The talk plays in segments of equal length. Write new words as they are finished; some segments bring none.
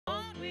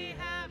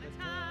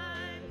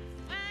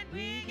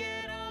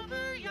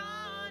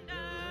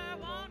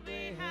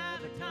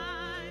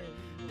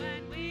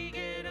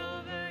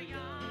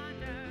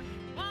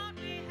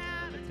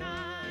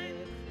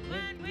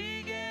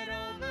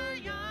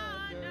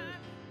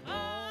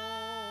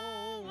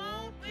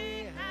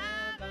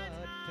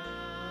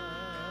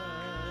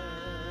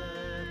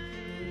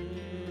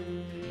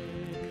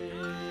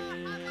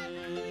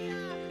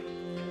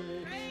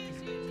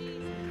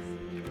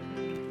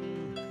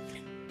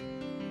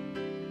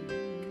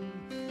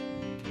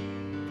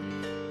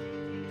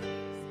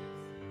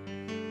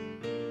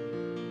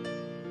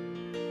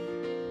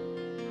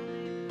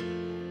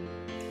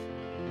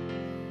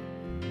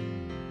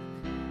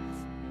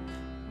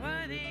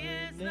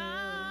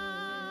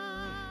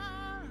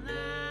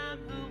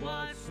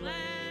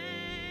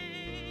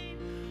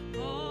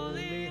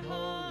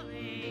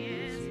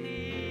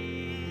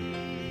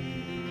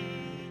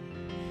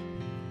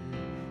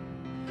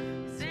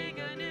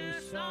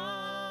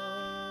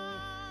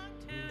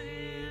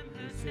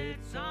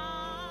sits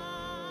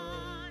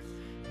on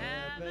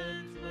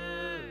heaven's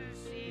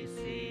mercy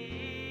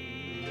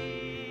seat.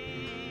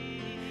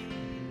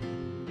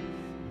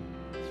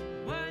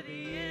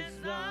 Worthy is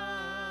the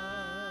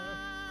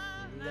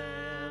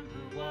Lamb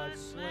who was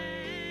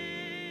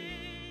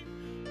slain.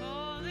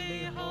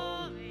 Holy,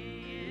 holy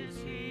is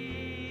He.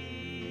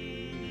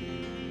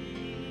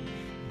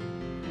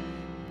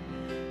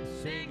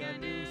 Sing a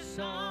new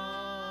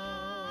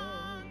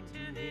song to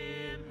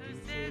Him who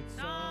sits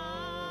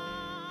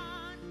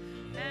on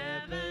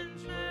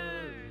heaven's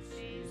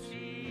mercy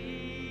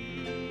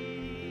seat.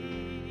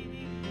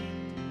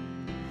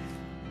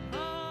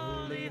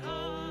 Holy,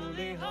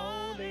 holy,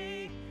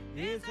 holy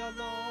is the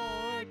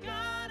Lord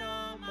God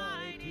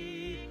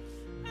Almighty,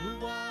 who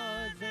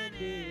was and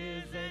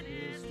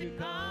is to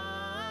come.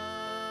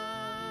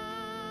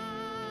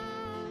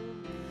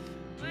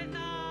 With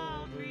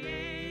all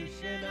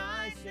creation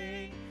I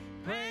sing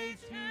praise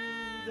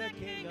to the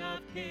King of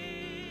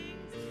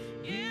Kings.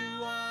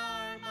 You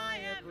are my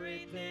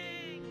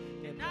everything,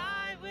 and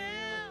I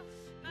will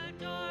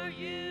adore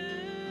you.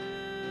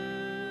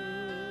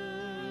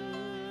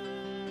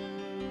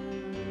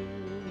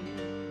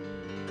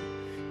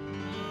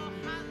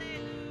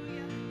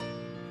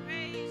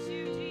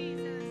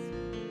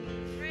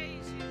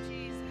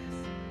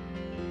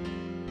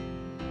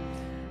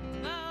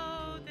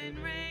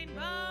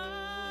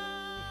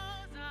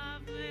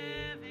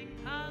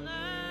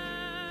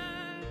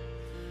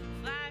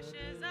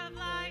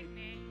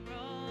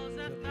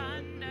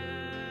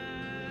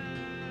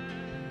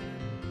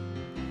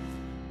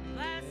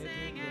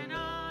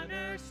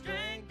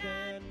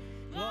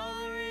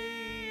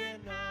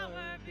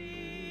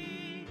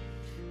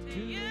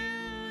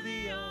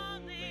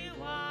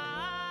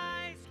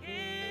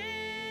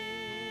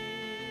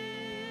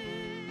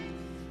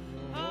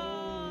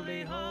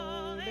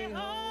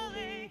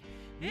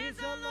 Is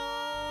the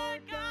Lord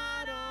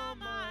God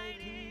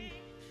Almighty,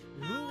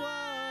 who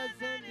was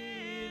and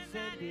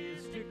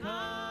is to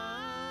come.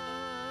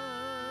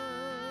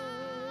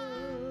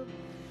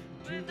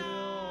 With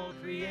all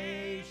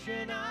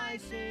creation I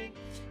sing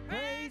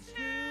praise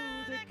to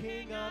the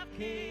King of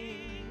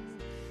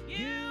Kings.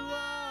 You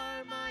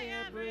are my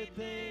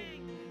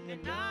everything,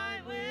 and I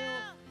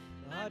will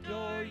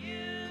adore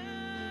you.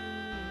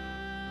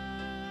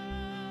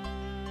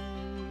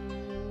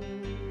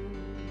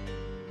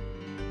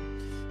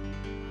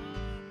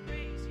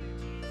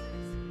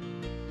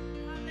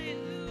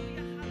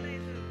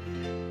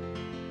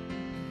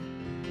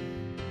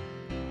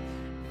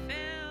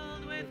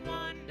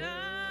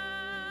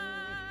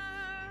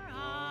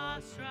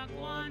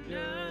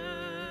 Wonder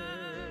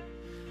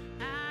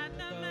at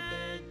the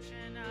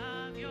mention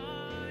of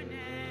your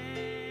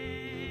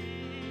name.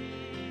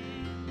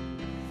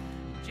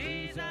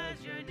 Jesus,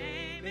 your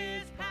name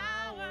is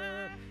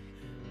power,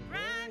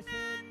 breath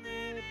and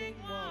living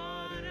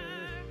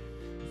water,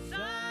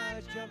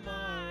 such a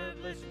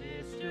marvelous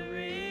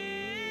mystery.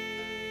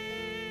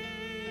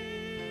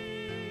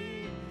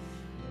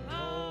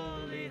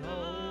 Holy,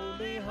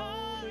 holy,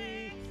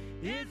 holy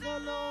is the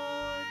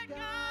Lord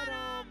God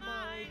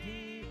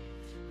Almighty,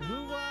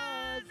 who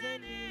was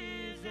and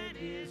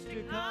is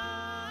to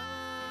come.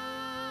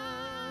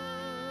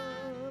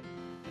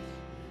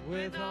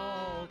 With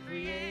all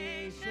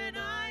creation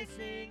I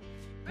sing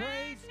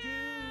praise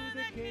to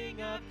the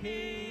King of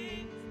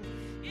Kings.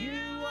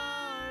 You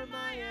are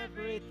my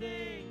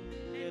everything,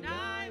 and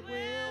I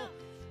will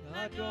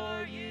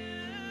adore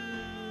you.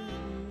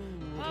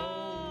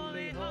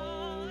 Holy,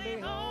 holy,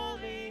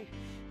 holy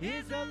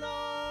is the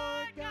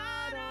Lord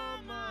God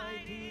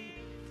Almighty,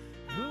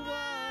 who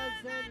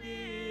was and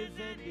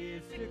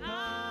is to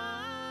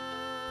come.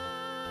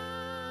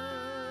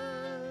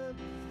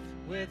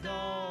 With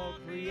all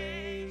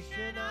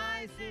creation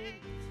I sing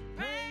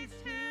praise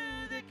to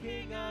the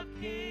King of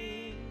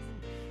Kings.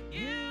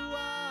 You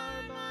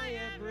are my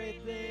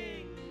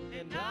everything,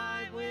 and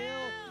I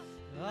will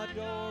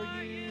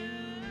adore you.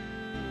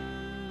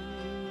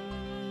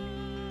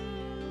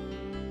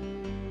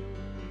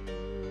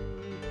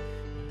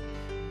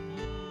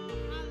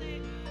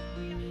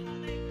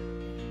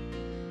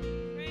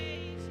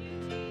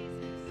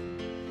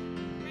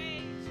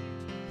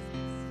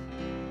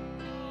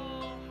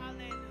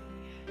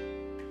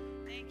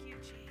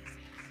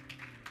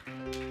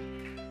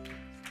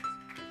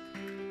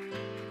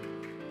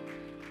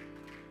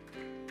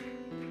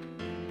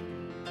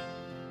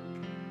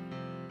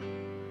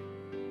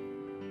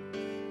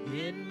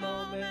 In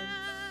moments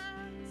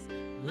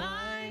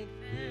like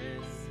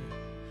this,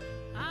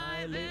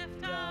 I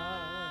lift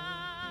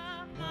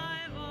up my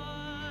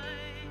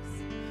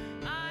voice.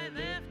 I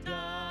lift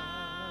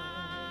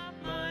up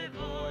my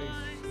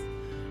voice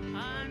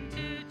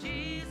unto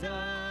Jesus.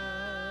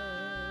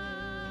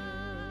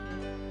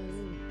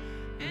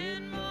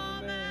 In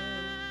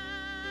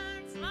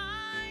moments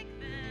like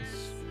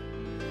this,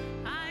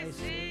 I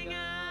sing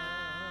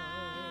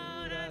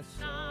out a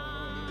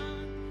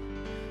song.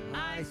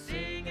 I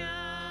sing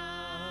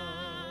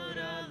out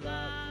a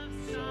love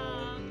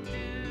song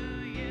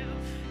to you,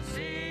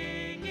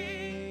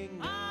 singing,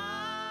 I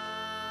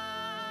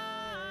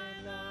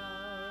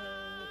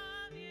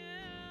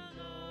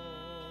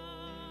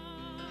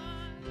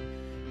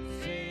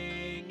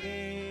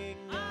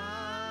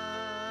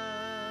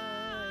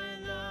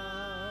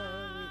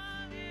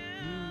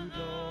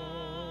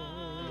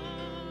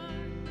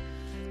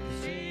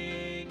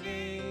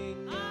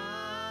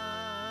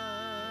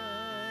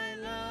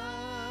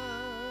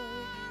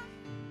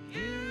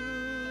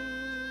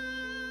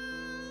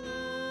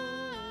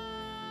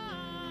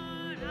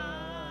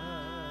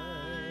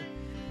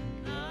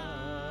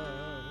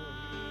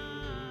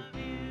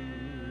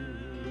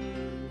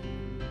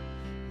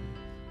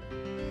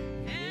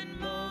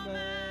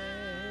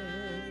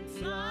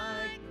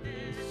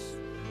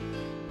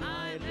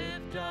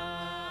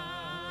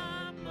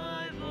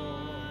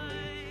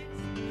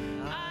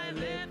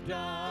lift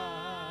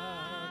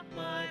up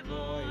my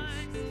voice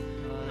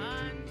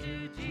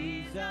unto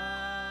Jesus.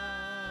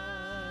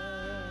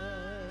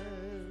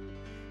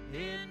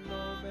 In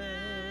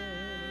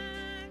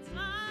moments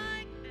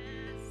like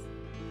this,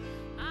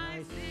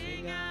 I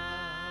sing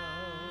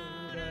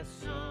out a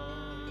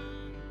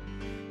song.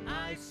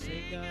 I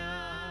sing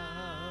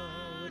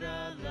out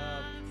a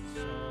love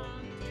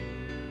song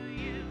to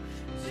you,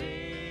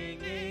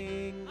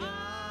 singing, I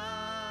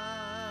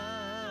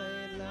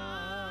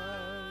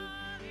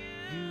love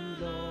you,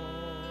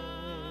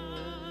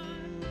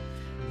 Lord.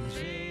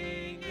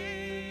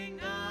 Singing,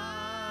 I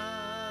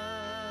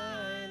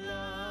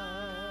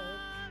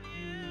love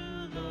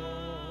you,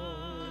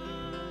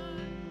 Lord.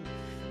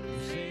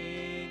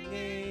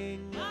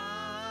 Singing, I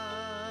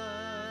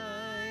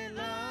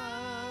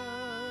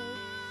love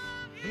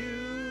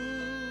you,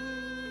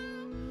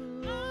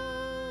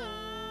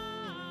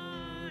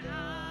 Lord. I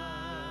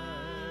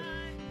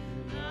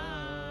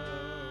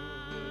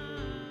love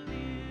you.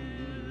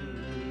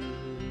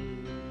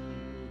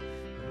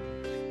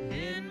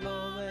 In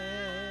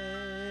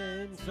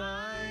moments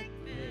like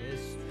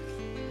this,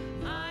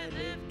 I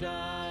lift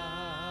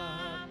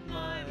up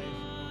my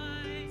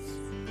voice.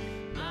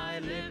 I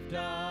lift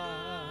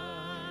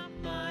up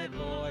my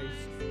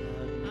voice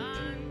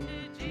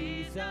unto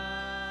Jesus.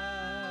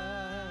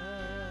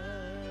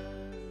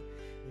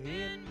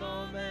 In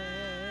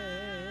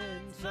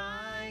moments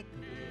like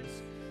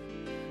this,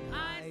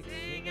 I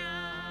sing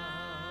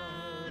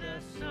out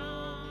a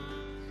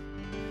song.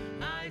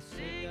 I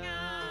sing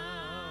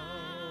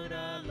out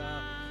a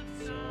love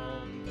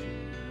song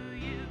to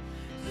you,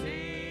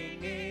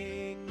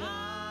 singing,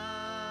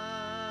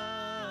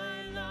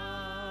 I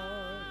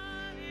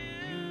love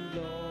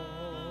you,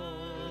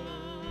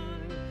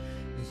 Lord.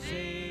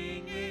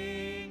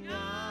 Singing, I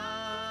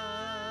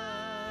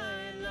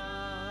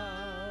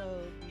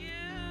love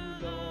you,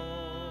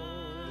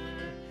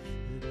 Lord.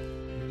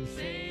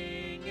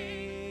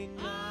 Singing,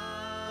 I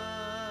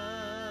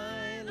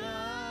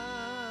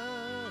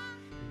love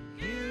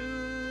you,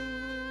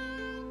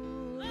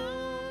 Lord.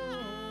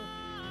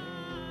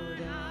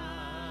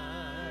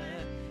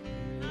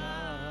 I love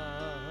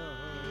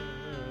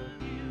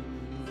you.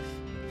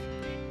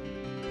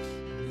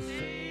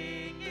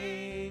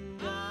 Singing,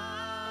 I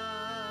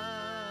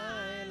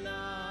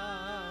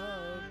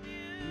love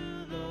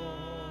you,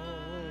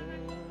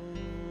 Lord.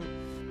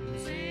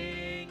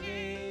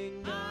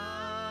 Singing, I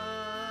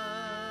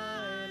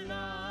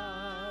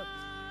love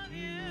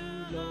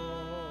you,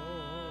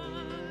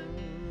 Lord.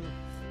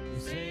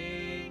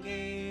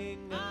 Singing,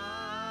 I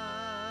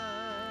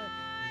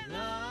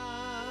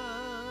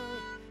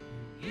love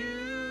you,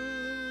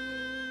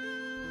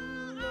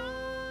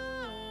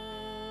 Lord.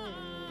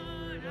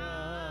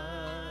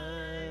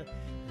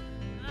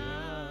 I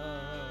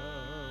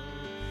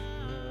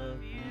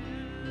love you.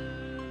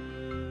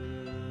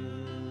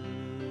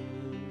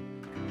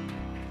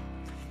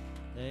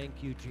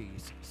 Thank you,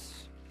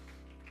 Jesus.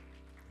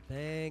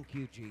 Thank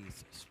you,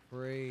 Jesus.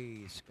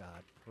 Praise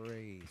God.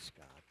 Praise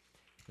God.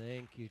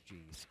 Thank you,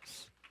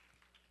 Jesus.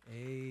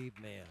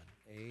 Amen.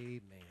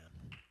 Amen.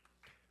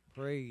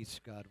 Praise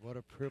God. What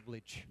a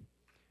privilege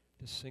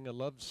to sing a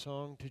love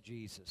song to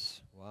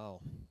Jesus.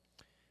 Wow.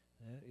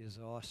 That is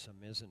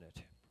awesome, isn't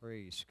it?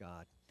 Praise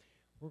God.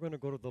 We're going to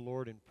go to the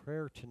Lord in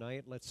prayer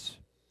tonight. Let's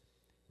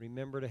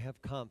remember to have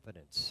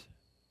confidence.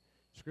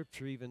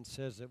 Scripture even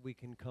says that we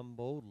can come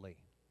boldly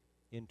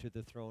into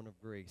the throne of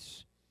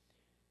grace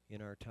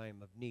in our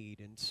time of need.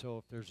 And so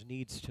if there's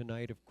needs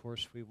tonight, of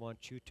course, we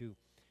want you to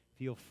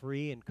feel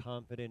free and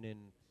confident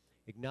in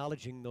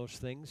acknowledging those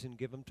things and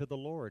give them to the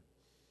Lord.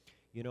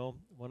 You know,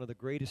 one of the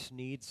greatest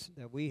needs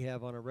that we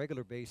have on a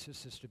regular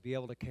basis is to be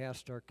able to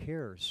cast our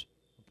cares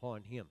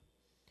upon Him,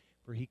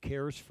 for He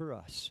cares for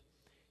us.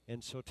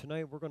 And so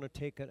tonight we're going to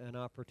take an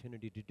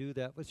opportunity to do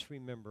that. Let's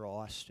remember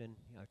Austin.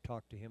 I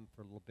talked to him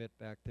for a little bit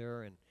back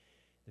there, and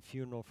the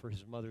funeral for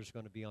his mother is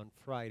going to be on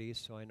Friday,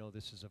 so I know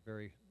this is a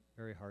very,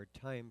 very hard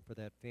time for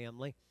that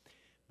family.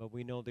 But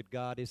we know that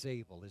God is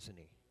able, isn't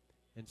He?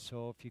 And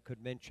so if you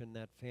could mention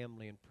that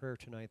family in prayer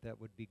tonight, that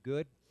would be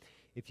good.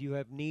 If you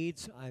have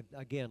needs,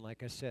 again,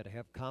 like I said,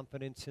 have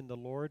confidence in the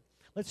Lord.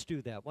 Let's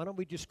do that. Why don't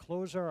we just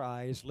close our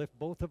eyes, lift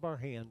both of our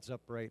hands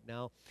up right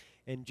now,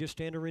 and just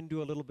enter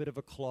into a little bit of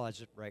a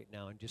closet right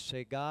now and just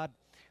say, God,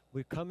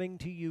 we're coming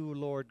to you,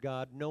 Lord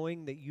God,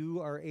 knowing that you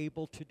are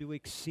able to do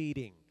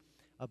exceeding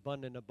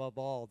abundant above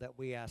all that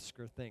we ask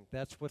or think.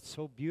 That's what's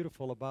so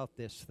beautiful about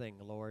this thing,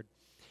 Lord,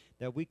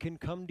 that we can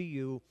come to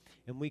you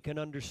and we can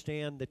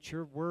understand that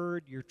your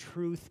word, your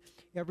truth,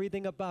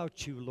 everything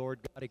about you, Lord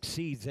God,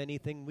 exceeds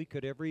anything we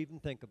could ever even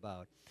think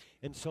about.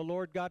 And so,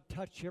 Lord God,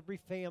 touch every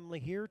family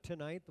here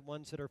tonight, the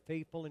ones that are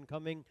faithful in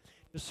coming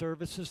to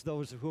services,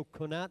 those who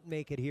could not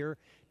make it here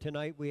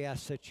tonight, we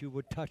ask that you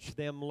would touch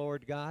them,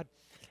 Lord God.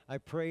 I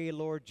pray,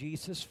 Lord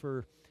Jesus,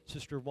 for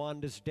Sister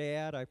Wanda's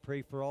dad. I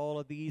pray for all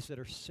of these that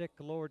are sick,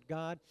 Lord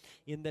God,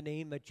 in the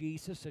name of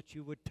Jesus, that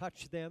you would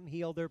touch them,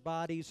 heal their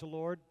bodies,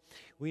 Lord.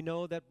 We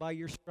know that by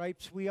your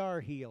stripes we are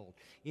healed.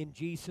 In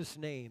Jesus'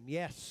 name,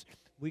 yes,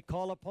 We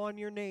call upon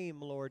your name,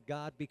 Lord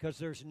God, because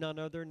there's none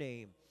other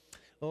name.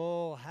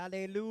 Oh,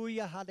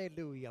 hallelujah,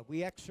 hallelujah.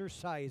 We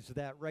exercise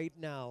that right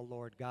now,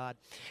 Lord God.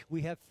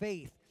 We have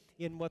faith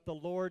in what the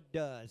Lord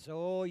does.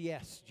 Oh,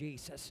 yes,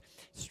 Jesus.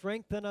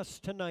 Strengthen us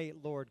tonight,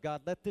 Lord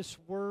God. Let this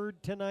word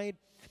tonight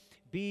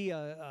be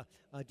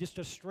just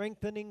a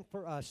strengthening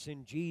for us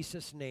in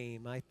Jesus'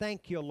 name. I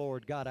thank you,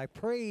 Lord God. I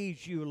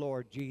praise you,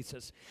 Lord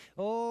Jesus.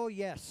 Oh,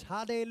 yes.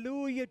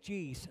 Hallelujah,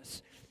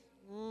 Jesus.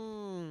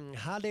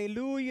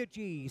 Hallelujah,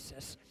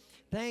 Jesus.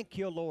 Thank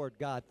you, Lord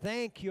God.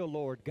 Thank you,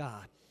 Lord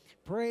God.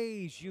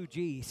 Praise you,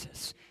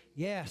 Jesus.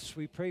 Yes,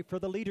 we pray for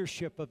the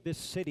leadership of this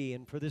city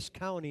and for this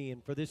county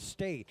and for this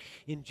state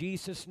in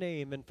Jesus'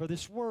 name, and for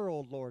this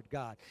world, Lord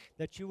God,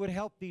 that you would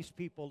help these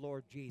people,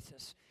 Lord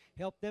Jesus.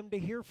 Help them to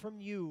hear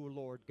from you,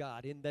 Lord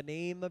God, in the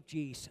name of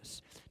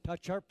Jesus.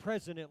 Touch our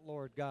president,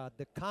 Lord God,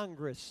 the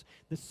Congress,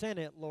 the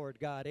Senate, Lord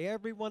God,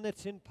 everyone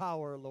that's in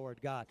power,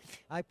 Lord God.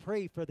 I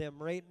pray for them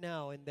right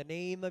now in the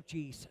name of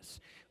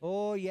Jesus.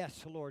 Oh,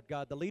 yes, Lord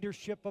God, the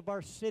leadership of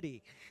our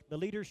city, the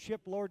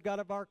leadership, Lord God,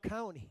 of our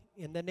county,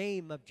 in the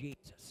name of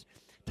Jesus.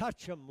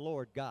 Touch them,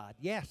 Lord God.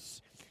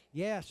 Yes,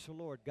 yes,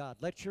 Lord God.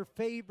 Let your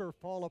favor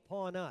fall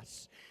upon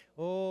us.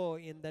 Oh,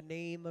 in the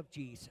name of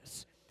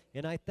Jesus.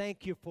 And I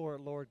thank you for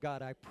it, Lord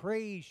God. I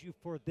praise you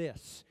for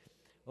this.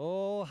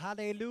 Oh,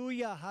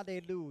 hallelujah,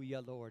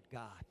 hallelujah, Lord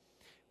God.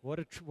 What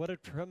a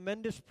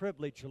tremendous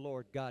privilege,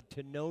 Lord God,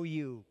 to know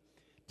you,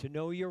 to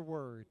know your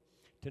word,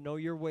 to know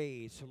your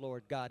ways,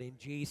 Lord God, in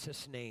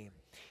Jesus' name.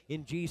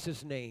 In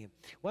Jesus' name.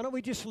 Why don't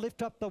we just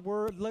lift up the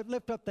word,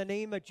 lift up the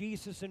name of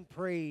Jesus in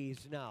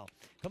praise now.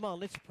 Come on,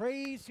 let's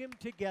praise him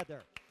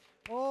together.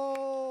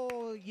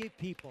 Oh, ye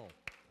people.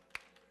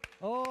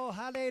 Oh,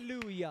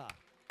 hallelujah.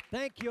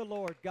 Thank you,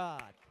 Lord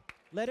God.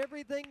 Let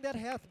everything that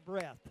hath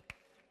breath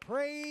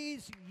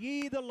praise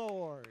ye the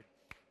Lord.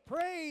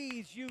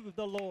 Praise you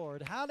the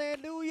Lord.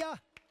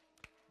 Hallelujah.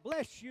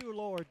 Bless you,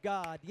 Lord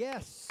God.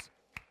 Yes.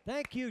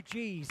 Thank you,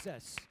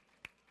 Jesus.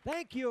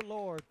 Thank you,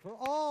 Lord, for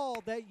all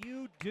that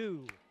you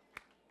do.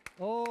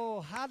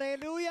 Oh,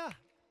 hallelujah.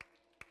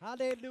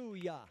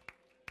 Hallelujah.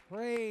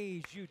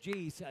 Praise you,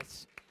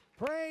 Jesus.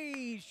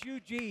 Praise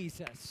you,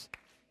 Jesus.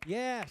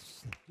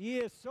 Yes, he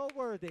is so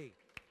worthy.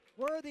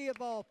 Worthy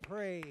of all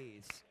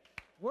praise.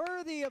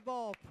 Worthy of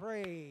all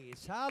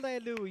praise.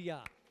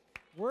 Hallelujah.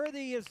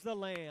 Worthy is the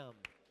Lamb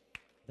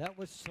that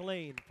was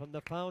slain from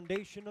the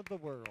foundation of the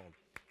world.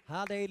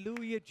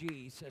 Hallelujah,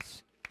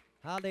 Jesus.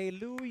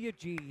 Hallelujah,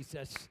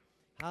 Jesus.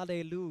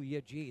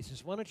 Hallelujah,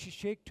 Jesus. Why don't you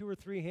shake 2 or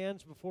 3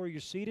 hands before you're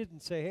seated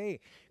and say, hey,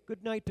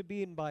 good night to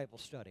be in Bible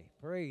study.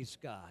 Praise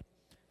God.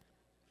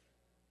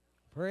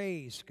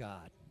 Praise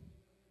God.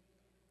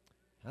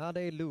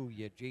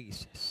 Hallelujah,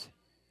 Jesus.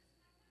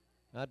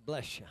 God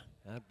bless you.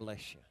 God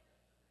bless you.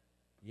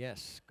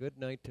 Yes, good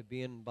night to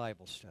be in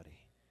Bible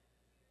study.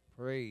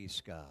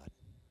 Praise God.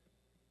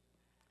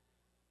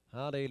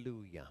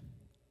 Hallelujah.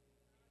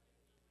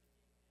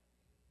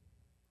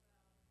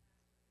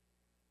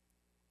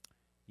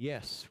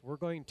 Yes, we're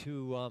going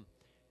to,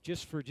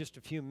 just for just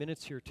a few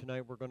minutes here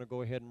tonight, we're going to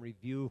go ahead and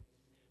review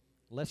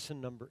lesson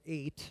number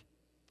 8.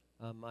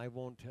 I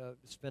won't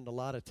spend a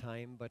lot of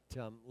time, but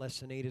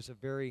lesson 8 is a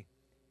very,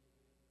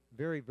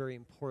 very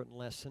important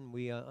lesson.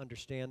 We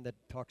understand that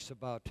it talks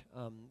about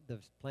the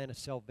plan of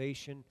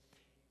salvation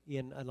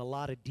in a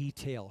lot of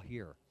detail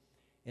here.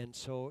 And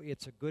so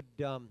it's a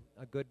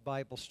good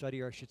Bible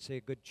study, or I should say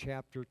a good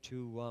chapter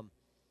to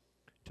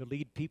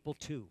lead people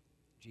to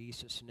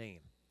Jesus'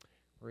 name.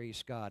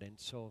 Praise God. And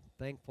so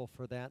thankful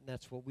for that, and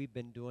that's what we've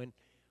been doing.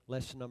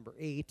 Lesson number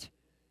 8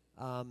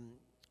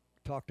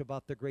 talked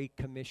about the Great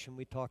Commission.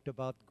 We talked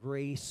about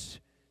grace,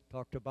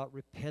 talked about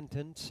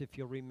repentance, if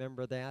you'll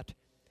remember that,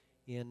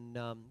 in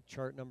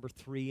chart number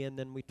 3. And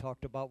then we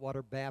talked about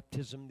water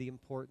baptism, the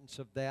importance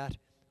of that,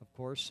 of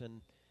course,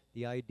 and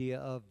the idea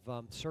of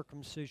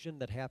circumcision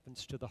that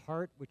happens to the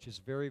heart, which is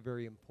very,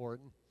 very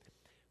important.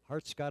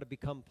 Heart's got to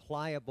become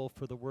pliable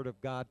for the Word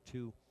of God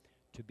to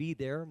be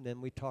there. And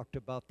then we talked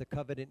about the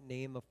covenant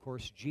name, of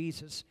course,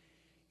 Jesus.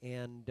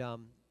 And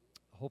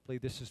hopefully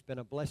this has been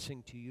a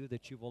blessing to you,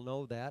 that you will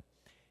know that.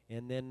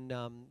 And then,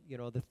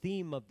 the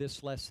theme of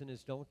this lesson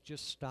is don't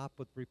just stop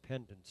with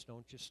repentance.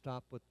 Don't just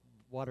stop with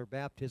water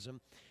baptism,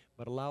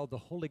 but allow the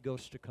Holy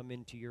Ghost to come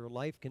into your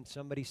life. Can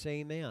somebody say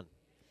amen?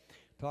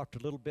 Talked a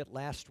little bit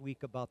last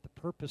week about the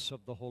purpose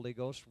of the Holy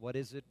Ghost. What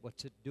is it?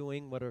 What's it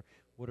doing?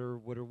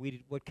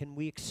 What can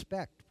we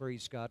expect,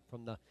 praise God,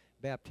 from the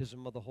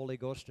baptism of the Holy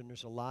Ghost? And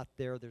there's a lot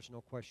there. There's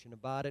no question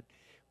about it.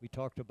 We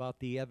talked about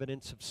the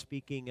evidence of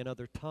speaking in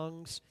other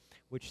tongues,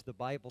 which the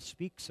Bible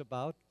speaks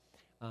about.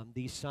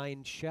 These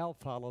signs shall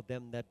follow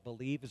them that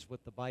believe, is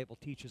what the Bible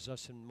teaches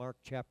us in Mark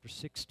chapter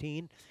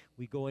 16.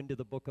 We go into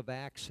the book of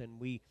Acts,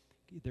 and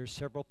there's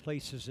several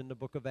places in the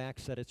book of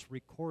Acts that it's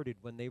recorded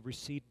when they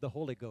received the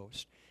Holy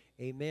Ghost.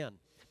 Amen.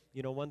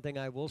 One thing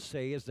I will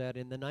say is that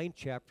in the 9th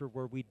chapter,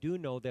 where we do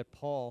know that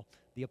Paul,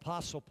 the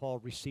Apostle Paul,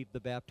 received the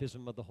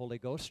baptism of the Holy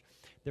Ghost,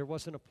 there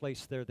wasn't a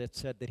place there that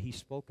said that he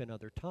spoke in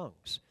other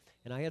tongues.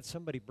 And I had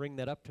somebody bring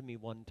that up to me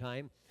one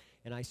time,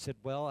 And I said,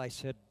 well,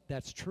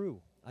 that's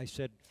true. I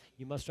said,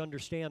 you must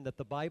understand that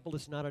the Bible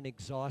is not an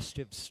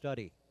exhaustive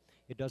study.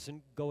 It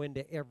doesn't go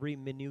into every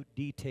minute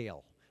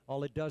detail.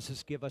 All it does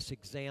is give us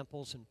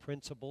examples and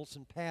principles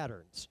and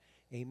patterns.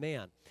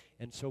 Amen.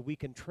 And so we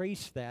can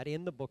trace that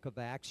in the book of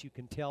Acts. You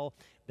can tell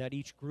that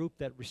each group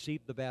that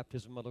received the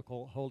baptism of the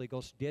Holy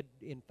Ghost did,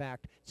 in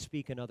fact,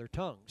 speak in other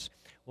tongues.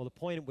 Well, the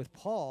point with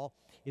Paul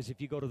is if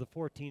you go to the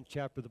 14th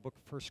chapter of the book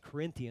of 1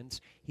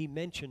 Corinthians, he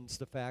mentions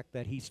the fact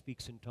that he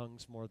speaks in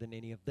tongues more than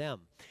any of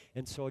them.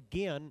 And so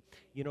again,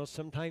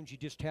 sometimes you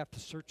just have to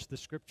search the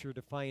Scripture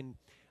to find,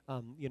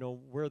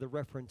 where the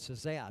reference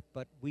is at.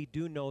 But we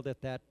do know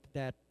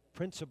that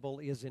principle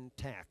is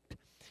intact.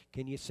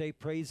 Can you say,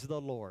 praise the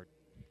Lord?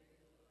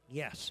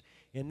 Yes.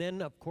 And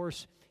then, of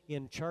course,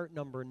 in chart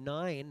number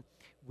 9,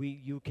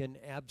 you can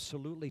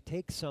absolutely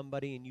take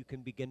somebody and you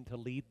can begin to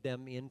lead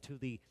them into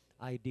the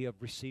idea of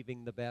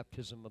receiving the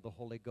baptism of the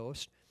Holy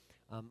Ghost.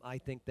 I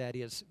think that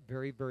is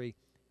very, very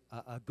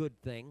a good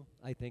thing.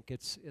 I think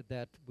it's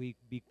that we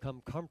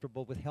become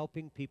comfortable with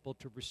helping people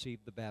to receive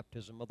the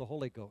baptism of the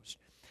Holy Ghost.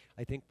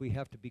 I think we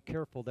have to be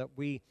careful that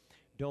we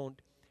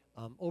don't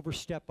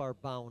overstep our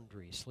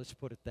boundaries. Let's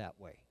put it that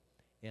way.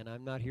 And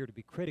I'm not here to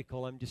be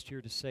critical. I'm just here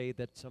to say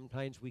that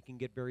sometimes we can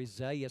get very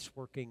zealous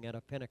working at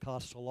a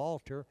Pentecostal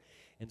altar,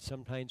 and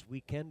sometimes we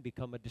can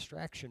become a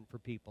distraction for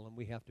people, and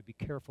we have to be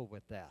careful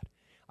with that.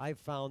 I've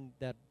found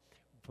that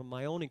from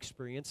my own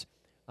experience,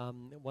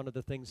 one of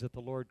the things that the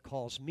Lord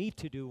calls me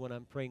to do when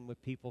I'm praying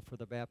with people for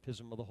the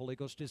baptism of the Holy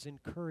Ghost is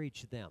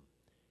encourage them.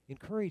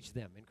 Encourage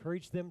them.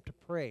 Encourage them to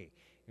pray.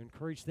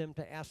 Encourage them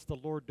to ask the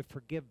Lord to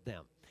forgive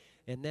them.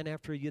 And then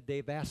after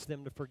they've asked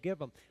them to forgive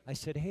them, I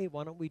said, hey,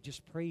 why don't we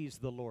just praise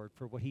the Lord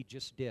for what he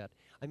just did?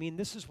 I mean,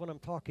 this is what I'm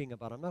talking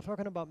about. I'm not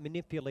talking about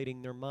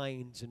manipulating their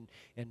minds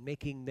and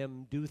making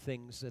them do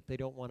things that they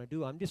don't want to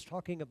do. I'm just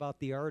talking about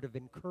the art of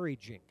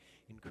encouraging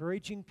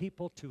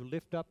people to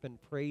lift up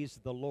and praise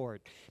the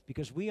Lord.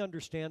 Because we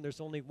understand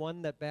there's only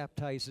one that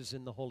baptizes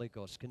in the Holy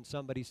Ghost. Can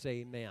somebody say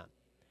amen?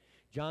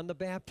 John the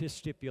Baptist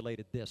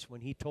stipulated this.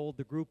 When he told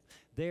the group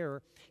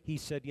there, he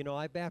said,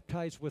 I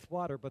baptize with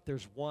water, but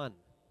there's one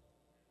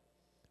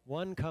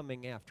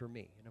coming after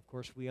me. And of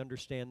course we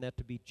understand that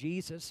to be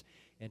Jesus,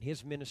 and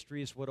his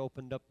ministry is what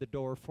opened up the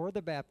door for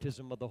the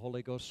baptism of the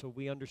Holy Ghost. So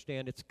we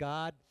understand it's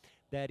God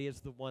that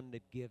is the one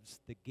that gives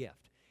the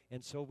gift.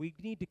 And so we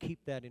need to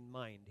keep that in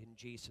mind in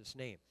Jesus'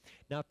 name.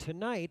 Now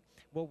tonight,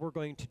 what we're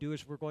going to do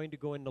is we're going to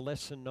go into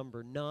lesson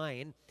number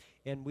 9,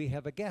 and we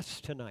have a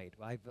guest tonight.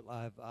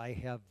 I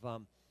have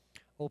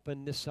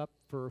opened this up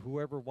for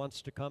whoever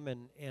wants to come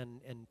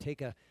and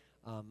take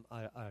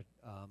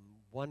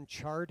one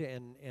chart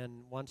and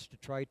wants to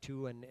try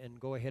to and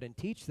go ahead and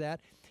teach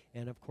that.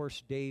 And of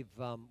course Dave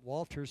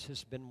Walters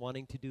has been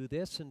wanting to do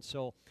this, and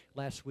so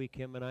last week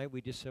him and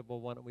we just said, well,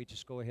 why don't we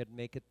just go ahead and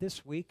make it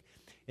this week.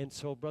 And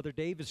so Brother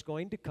Dave is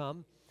going to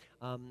come.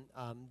 Are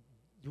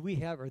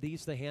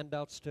these the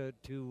handouts to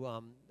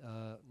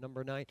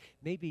number 9?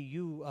 Maybe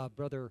you,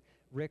 Brother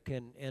Rick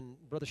and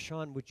Brother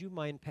Sean, would you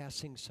mind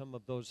passing some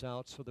of those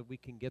out so that we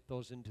can get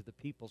those into the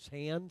people's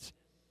hands?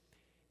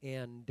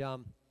 And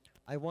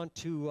I want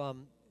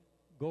to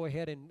go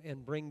ahead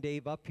and bring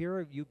Dave up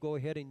here. You go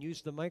ahead and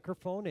use the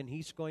microphone, and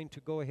he's going to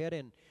go ahead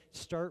and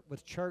start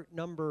with chart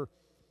number,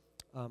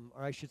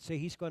 or I should say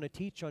he's going to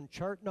teach on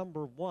chart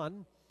number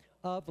 1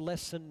 of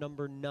lesson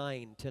number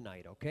 9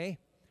 tonight, okay?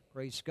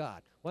 Praise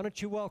God. Why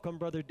don't you welcome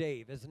Brother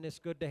Dave? Isn't this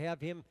good to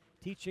have him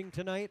teaching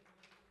tonight?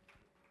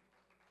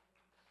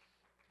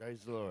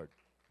 Praise the Lord.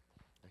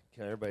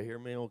 Can everybody hear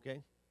me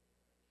okay?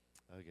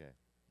 Okay.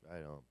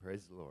 Right on.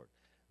 Praise the Lord.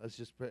 Let's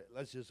just pray.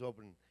 Let's just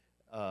open,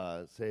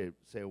 say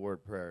a word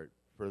of prayer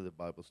for the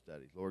Bible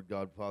study. Lord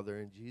God, Father,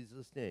 in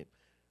Jesus' name,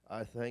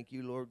 I thank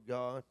you, Lord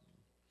God,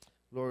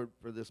 Lord,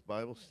 for this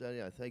Bible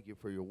study. I thank you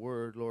for your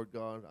word, Lord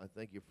God. I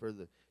thank you for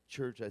the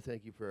church. I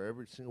thank you for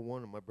every single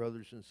one of my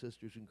brothers and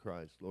sisters in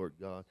Christ, Lord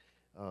God.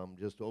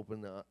 Just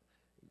open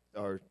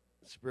our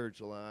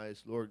spiritual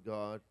eyes, Lord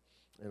God,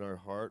 and our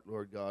heart,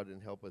 Lord God,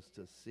 and help us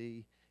to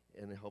see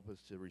and help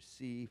us to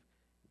receive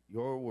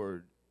your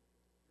word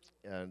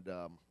and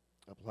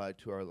apply it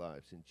to our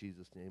lives. In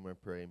Jesus' name I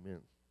pray, amen.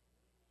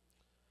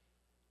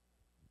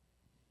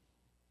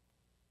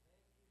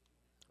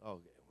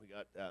 Okay, we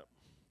got that.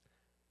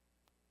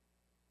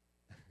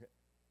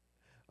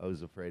 I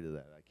was afraid of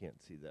that. I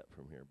can't see that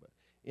from here. But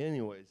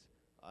anyways,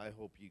 I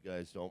hope you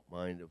guys don't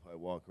mind if I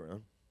walk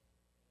around.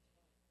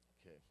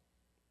 Okay.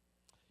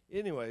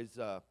 Anyways,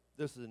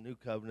 this is a new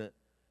covenant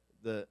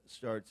that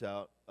starts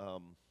out,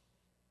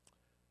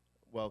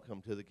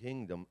 welcome to the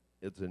kingdom.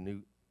 It's a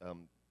new,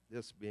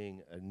 this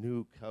being a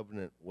new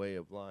covenant way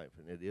of life,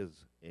 and it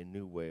is a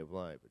new way of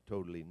life, a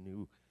totally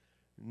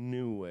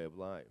new way of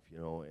life,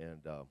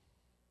 and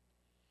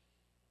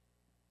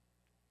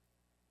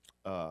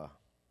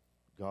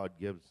God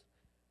gives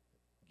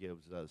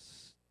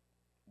us,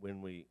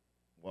 when we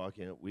walk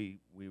in it, we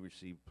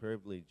receive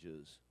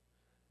privileges,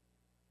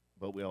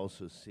 but we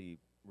also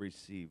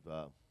receive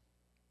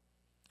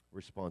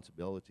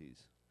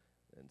responsibilities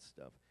and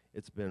stuff.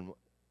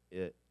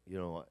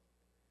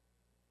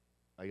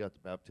 I got the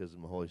baptism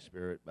of the Holy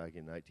Spirit back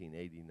in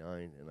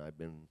 1989, and I've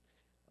been,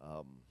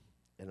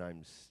 and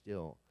I'm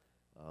still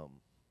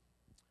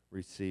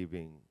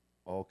receiving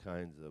all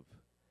kinds of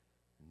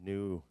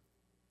new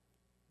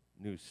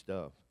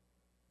stuff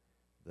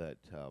that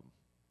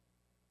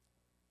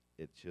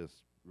it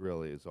just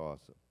really is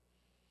awesome.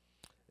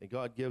 And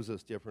God gives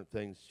us different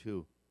things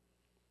to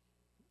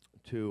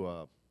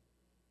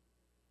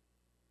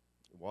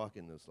walk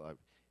in this life.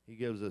 He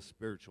gives us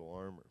spiritual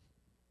armor.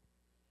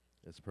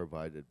 It's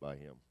provided by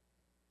Him.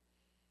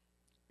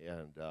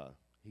 And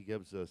He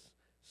gives us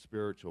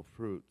spiritual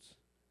fruits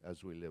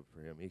as we live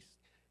for Him. He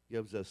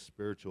gives us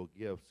spiritual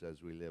gifts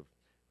as we live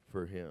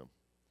for Him.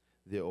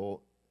 The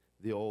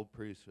old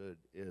priesthood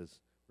is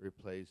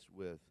replaced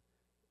with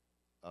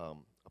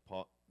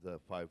the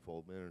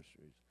fivefold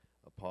ministries: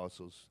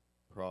 apostles,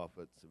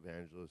 prophets,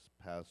 evangelists,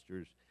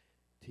 pastors,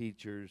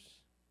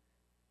 teachers,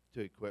 to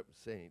equip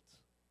saints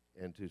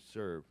and to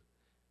serve.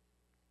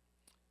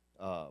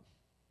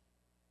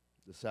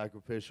 The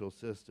sacrificial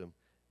system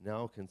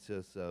now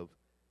consists of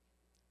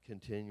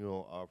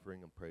continual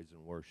offering of praise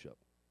and worship.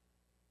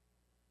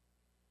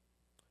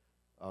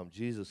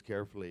 Jesus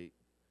carefully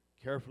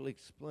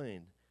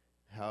explained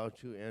how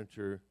to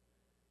enter,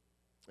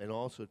 and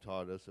also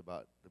taught us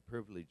about the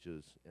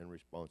privileges and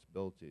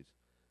responsibilities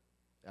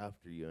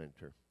after you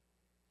enter.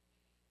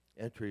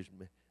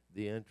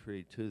 The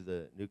entry to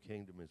the new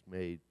kingdom is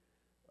made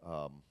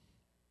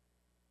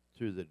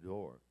through the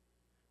door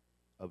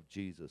of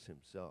Jesus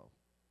Himself.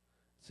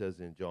 It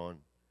says in John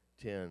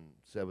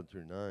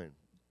 10:7-9,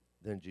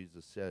 then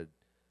Jesus said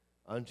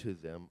unto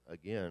them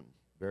again,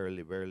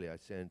 verily, verily, I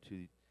say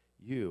unto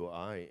you,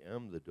 I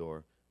am the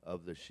door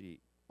of the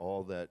sheep.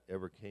 All that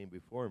ever came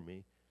before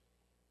me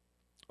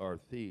are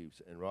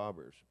thieves and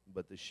robbers,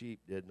 but the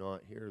sheep did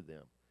not hear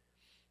them.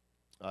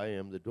 I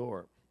am the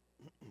door.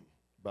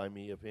 By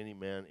me, if any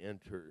man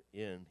enter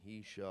in,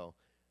 he shall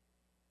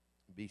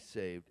be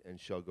saved, and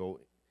shall go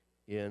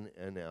in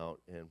and out,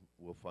 and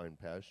will find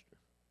pasture.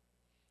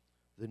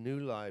 The new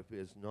life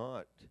is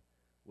not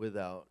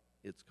without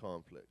its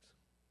conflicts.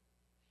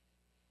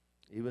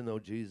 Even though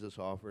Jesus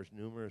offers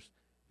numerous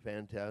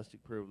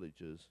fantastic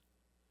privileges,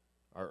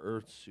 our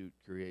earth suit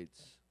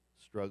creates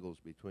struggles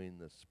between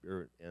the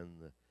spirit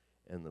and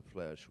the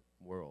flesh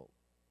world.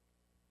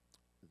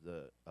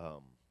 The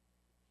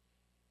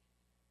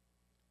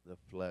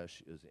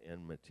flesh is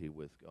enmity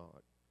with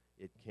God.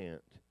 It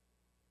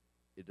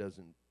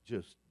doesn't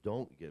just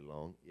don't get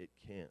along. It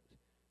can't.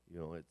 You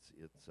know,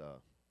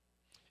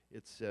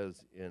 it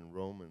says in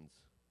Romans,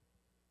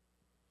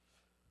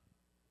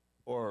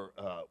 or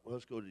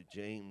let's go to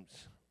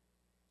James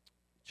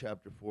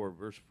chapter 4,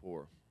 verse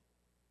 4.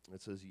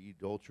 It says, ye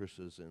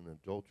adulteresses and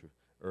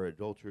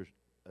adulterers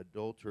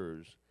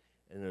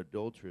and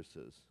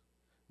adulteresses,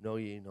 know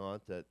ye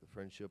not that the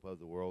friendship of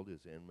the world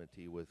is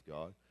enmity with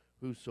God?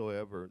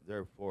 Whosoever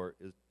therefore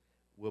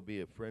will be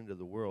a friend of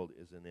the world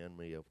is an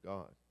enemy of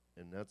God.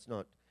 And that's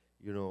not,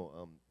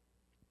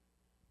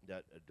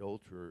 that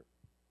adulterer,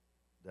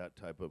 that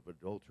type of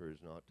adulterer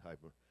is not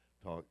type of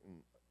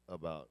talking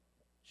about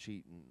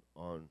cheating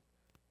on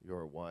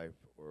your wife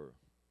or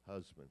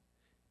husband.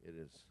 It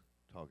is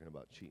talking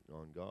about cheating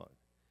on God.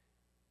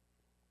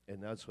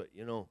 And that's what,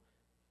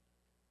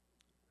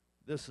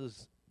 this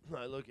is,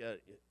 I look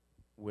at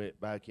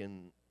it back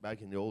in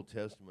the Old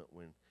Testament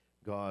when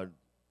God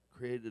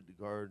created the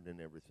garden and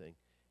everything,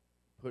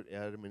 put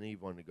Adam and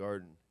Eve in the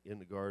garden,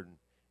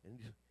 and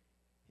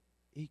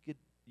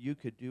you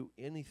could do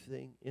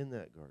anything in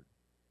that garden.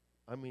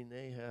 I mean,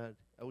 that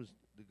was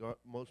the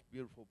most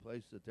beautiful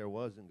place that there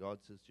was, and God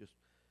says, just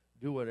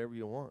do whatever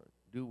you want.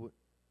 You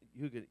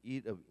could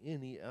eat of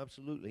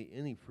absolutely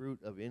any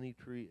fruit of any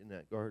tree in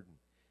that garden,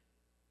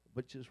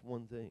 but just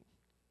one thing.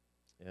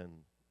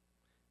 And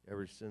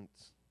ever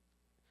since,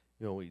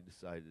 we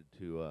decided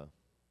to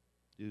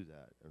do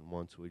that, and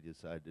once we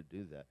decided to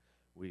do that,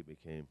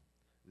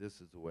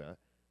 this is the way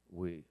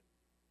we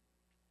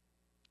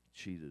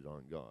cheated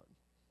on God.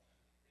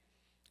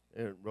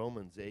 And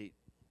Romans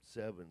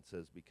 8:7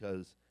 says,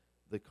 because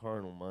the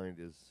carnal mind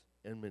is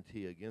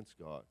enmity against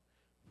God,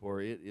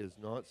 for it is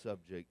not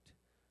subject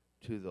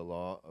to the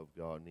law of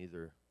God,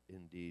 neither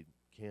indeed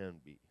can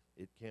be.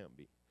 It can't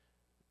be.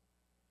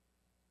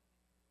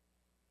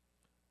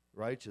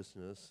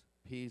 Righteousness,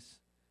 peace,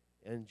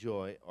 and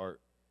joy are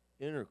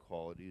inner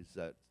qualities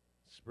that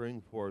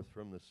spring forth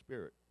from the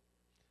Spirit.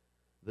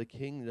 The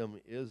kingdom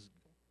is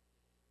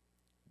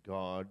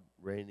God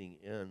reigning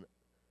in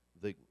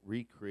the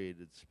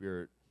recreated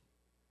spirit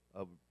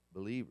of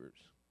believers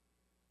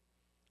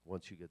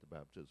once you get the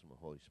baptism of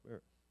the Holy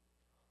Spirit.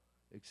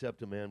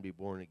 Except a man be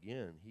born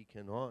again, he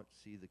cannot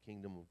see the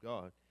kingdom of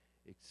God,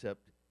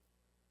 except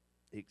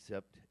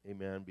a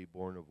man be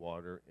born of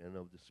water and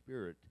of the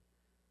Spirit.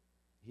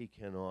 He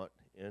cannot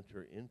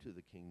enter into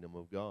the kingdom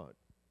of God.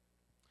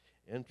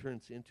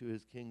 Entrance into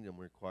His kingdom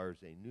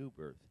requires a new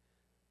birth.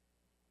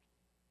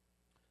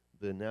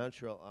 The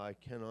natural eye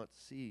cannot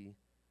see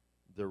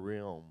the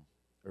realm,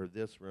 or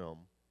this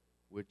realm,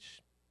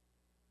 which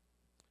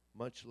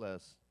much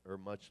less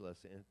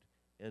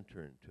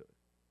enter into it.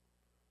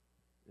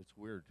 It's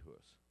weird to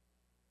us.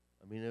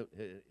 I mean,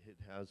 it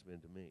has been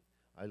to me.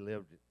 I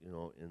lived,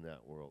 in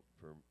that world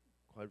for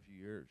quite a few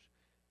years,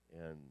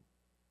 and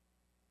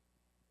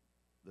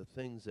the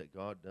things that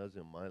God does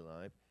in my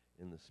life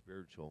in the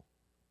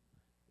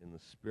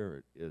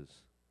spirit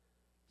is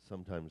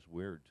sometimes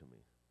weird to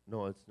me.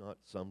 No, it's not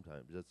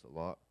sometimes. It's a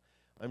lot.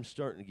 I'm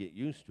starting to get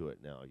used to it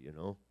now,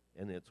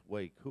 and it's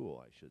way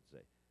cool, I should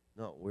say.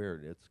 Not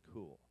weird, it's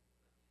cool.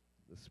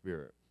 The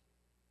Spirit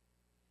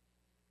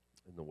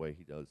and the way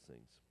He does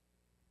things.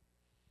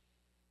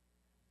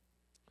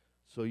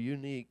 So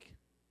unique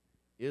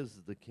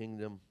is the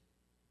kingdom,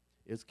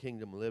 is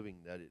kingdom living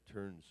that it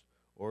turns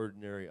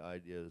ordinary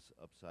ideas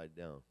upside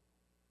down.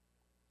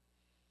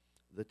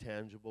 The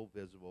tangible,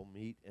 visible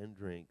meat and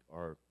drink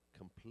are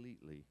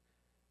completely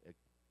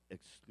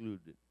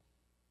excluded.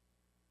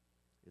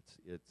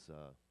 It's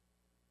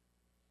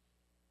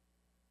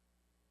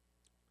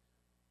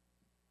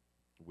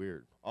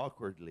weird.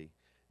 Awkwardly,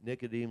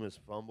 Nicodemus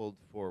fumbled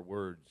for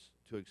words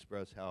to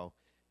express how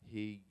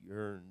he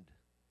yearned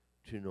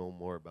to know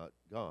more about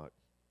God.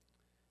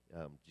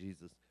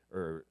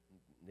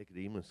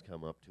 Nicodemus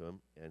come up to him,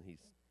 and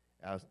he's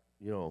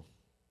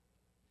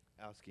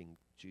asking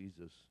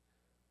Jesus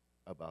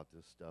about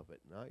this stuff at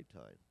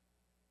nighttime.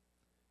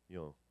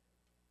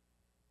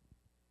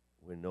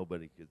 When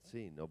nobody could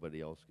see,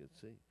 nobody else could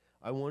see.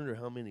 I wonder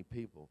how many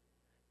people,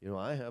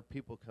 I have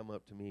people come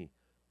up to me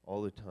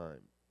all the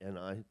time,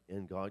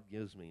 and God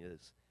gives me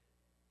this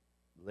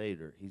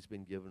later. He's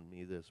been giving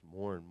me this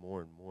more and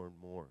more and more and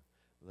more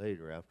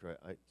later after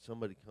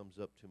somebody comes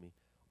up to me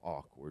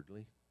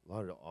awkwardly, a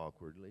lot of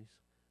awkwardlies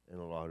and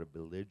a lot of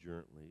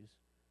belligerentlies.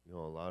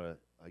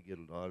 I get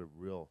a lot of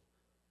real,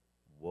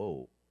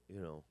 whoa,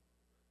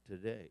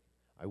 today.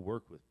 I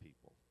work with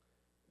people.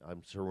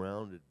 I'm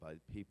surrounded by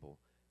people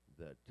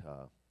that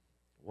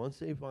once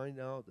they find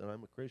out that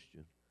I'm a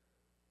Christian,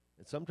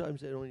 and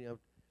sometimes they don't even have,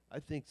 I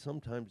think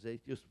sometimes they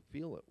just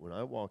feel it. When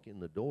I walk in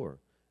the door,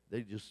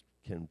 they just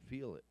can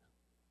feel it.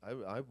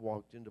 I've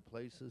walked into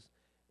places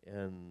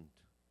and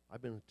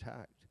I've been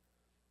attacked.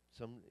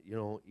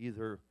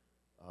 Either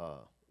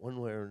one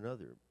way or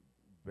another,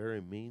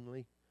 very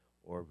meanly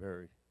or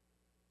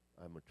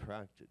I'm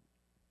attracted,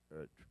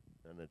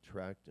 an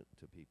attractant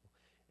to people.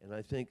 And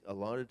I think a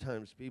lot of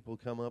times people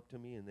come up to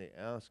me and they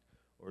ask,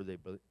 or they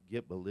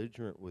get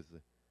belligerent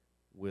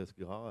with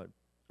God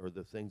or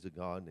the things of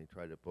God, and they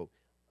try to poke.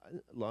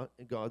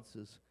 God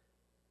says,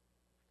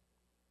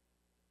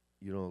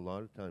 a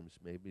lot of times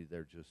maybe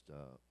they're just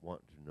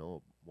wanting to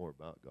know more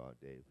about God,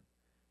 Dave.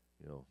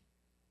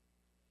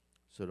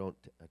 So don't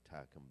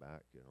attack them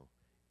back,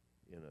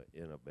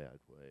 in a bad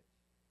way.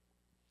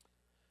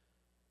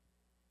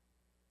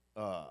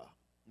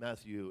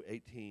 Matthew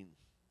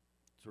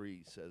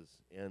 18:3 says,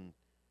 and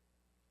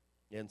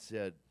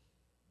said,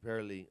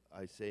 verily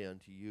I say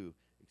unto you,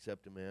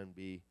 except a man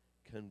be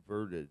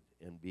converted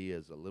and be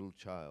as a little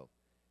child,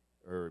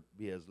 or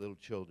be as little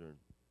children,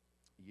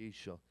 ye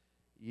shall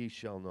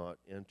not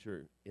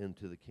enter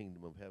into the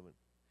kingdom of heaven.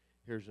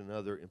 Here's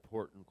another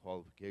important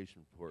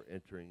qualification for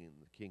entering in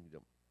the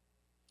kingdom.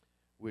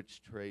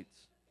 Which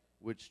traits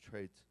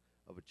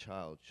of a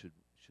child should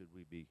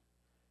we be?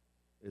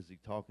 Is he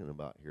talking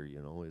about here?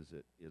 Is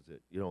it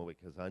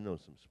because I know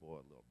some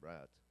spoiled little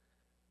brats.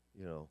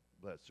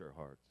 Bless their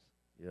hearts.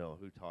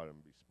 Who taught them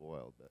to be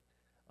spoiled? But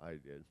I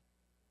did.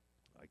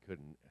 I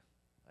couldn't.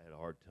 I had a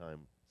hard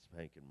time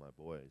spanking my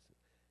boys.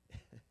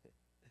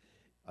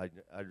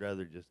 I'd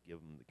rather just give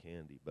them the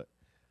candy, but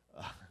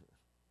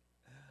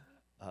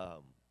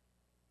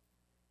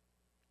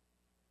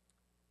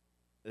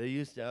they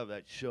used to have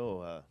that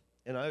show,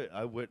 and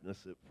I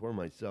witnessed it for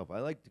myself. I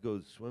like to go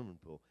to the swimming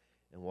pool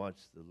and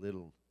watch the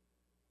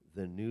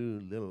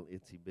new little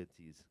itsy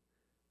bitsies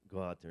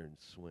go out there and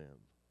swim,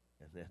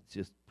 and that's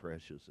just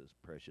precious as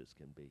precious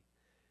can be,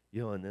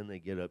 and then they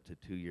get up to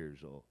 2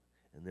 years old,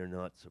 and they're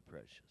not so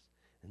precious,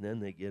 and then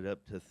they get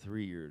up to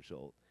 3 years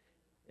old,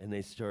 and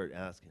they start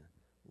asking,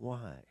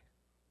 why,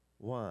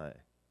 why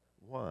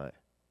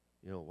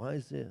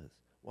is this?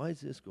 Why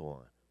does this go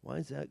on? Why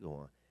does that go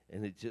on?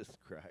 And it just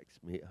cracks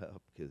me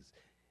up because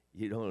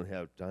you don't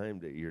have time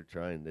you're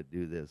trying to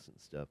do this and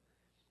stuff.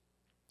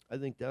 I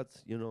think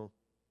that's,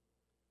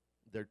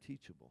 they're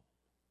teachable.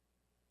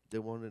 They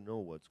want to know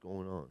what's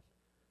going on.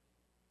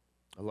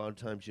 A lot of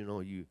times,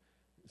 you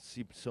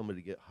see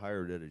somebody get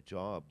hired at a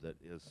job that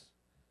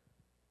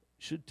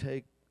should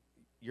take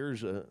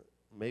years of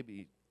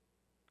maybe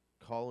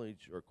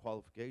college or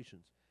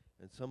qualifications,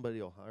 and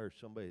somebody will hire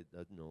somebody that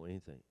doesn't know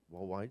anything.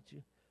 Well, why'd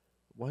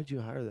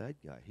you hire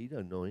that guy? He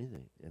doesn't know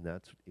anything. And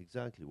that's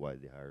exactly why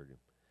they hired him.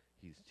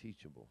 He's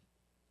teachable.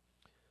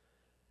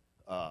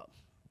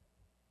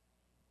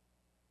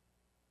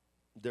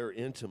 They're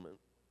intimate,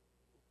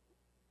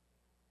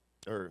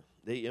 or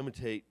they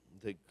imitate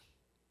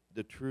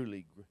the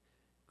truly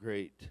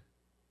great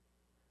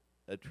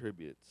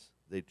attributes.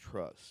 They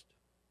trust.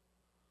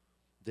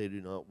 They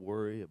do not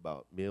worry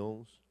about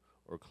meals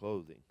or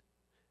clothing.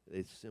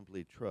 They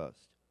simply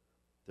trust.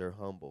 They're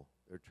humble.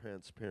 They're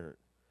transparent.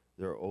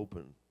 They're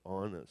open,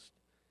 honest,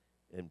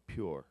 and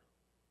pure.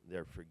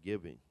 They're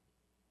forgiving.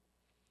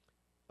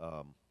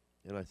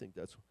 And I think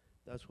that's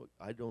what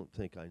I don't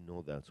think I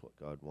know that's what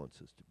God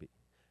wants us to be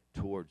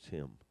towards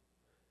Him.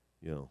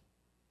 You know,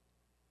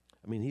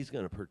 I mean, He's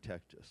going to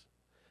protect us.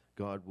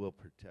 God will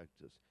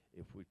protect us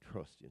if we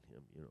trust in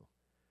Him. You know,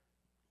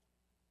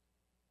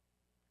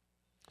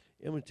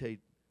 imitate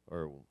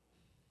or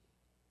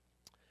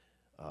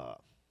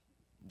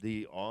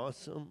the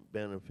awesome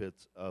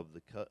benefits of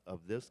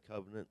this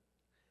covenant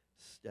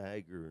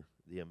stagger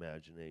the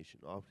imagination.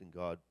 Often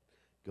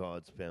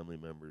God's family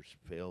members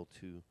fail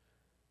to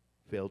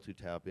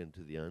tap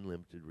into the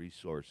unlimited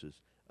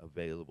resources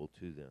available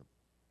to them.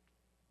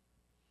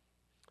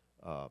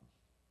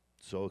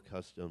 So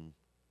accustomed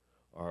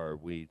are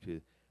we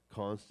to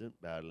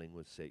constant battling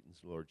with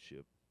Satan's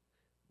lordship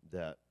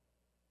that,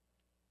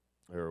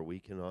 or we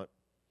cannot,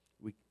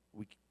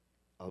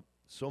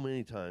 so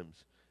many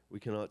times we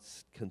cannot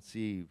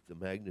conceive the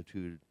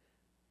magnitude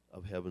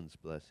of heaven's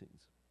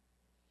blessings.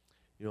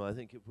 You know, I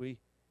think if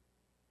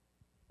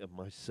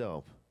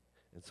myself,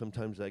 and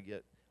sometimes I'm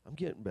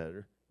getting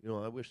better. You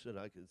know, I wish that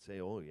I could say,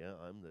 oh yeah,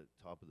 I'm the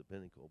top of the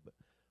pinnacle, but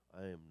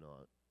I am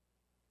not.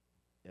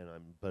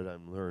 But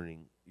I'm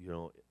learning, you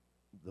know,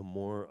 the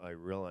more I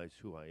realize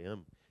who I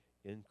am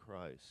in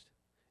Christ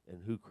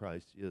and who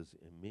Christ is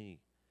in me,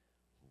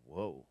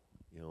 whoa,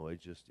 you know,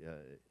 it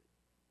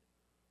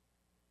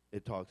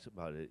talks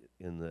about it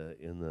in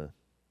the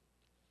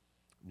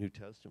New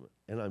Testament.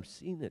 And I've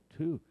seen it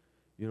too,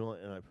 you know,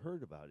 and I've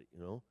heard about it,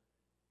 you know.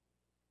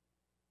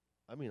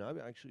 I mean, I've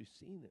actually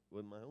seen it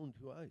with my own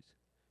two eyes.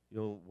 You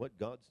know, what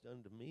God's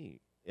done to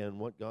me and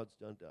what God's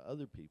done to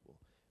other people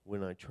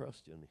when I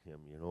trust in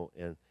Him, you know,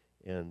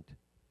 and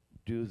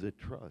do the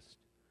trust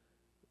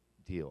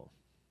deal.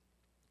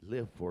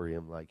 Live for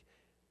Him like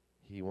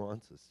He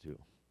wants us to.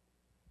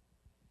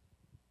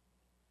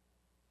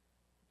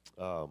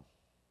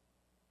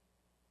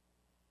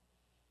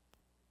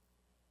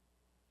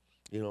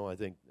 You know, I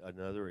think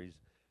another reason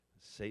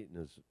Satan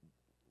is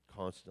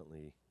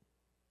constantly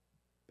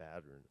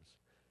battering us.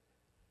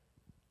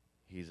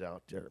 He's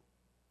out there,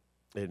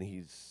 and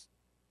he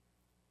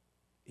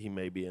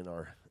may be in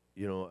our,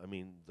 you know, I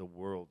mean, the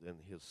world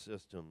and his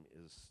system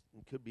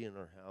it could be in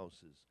our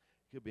houses,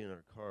 it could be in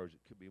our cars,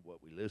 it could be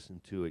what we listen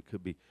to, it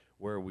could be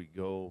where we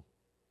go,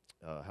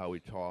 how we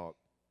talk,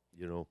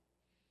 you know,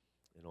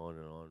 and on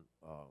and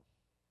on.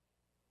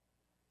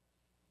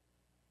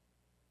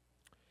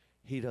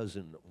 He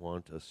doesn't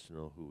want us to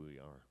know who we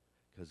are,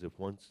 because if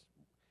once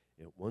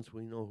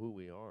we know who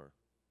we are,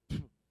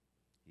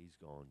 he's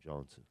gone,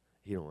 Johnson.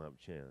 He don't have a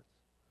chance.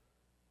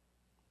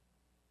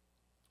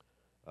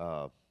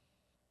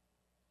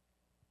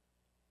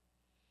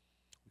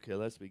 Okay,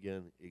 let's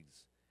begin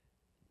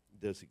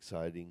this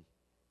exciting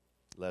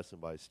lesson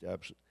by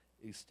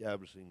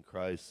establishing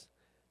Christ's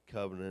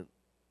covenant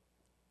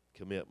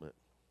commitment.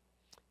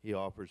 He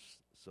offers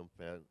some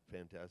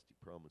fantastic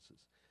promises.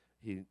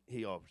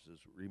 He offers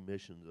us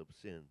remissions of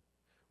sin.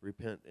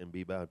 Repent and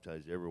be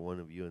baptized, every one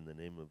of you, in the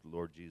name of the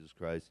Lord Jesus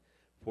Christ,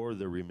 for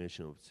the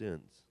remission of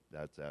sins.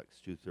 That's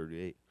Acts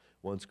 2:38.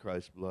 Once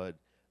Christ's blood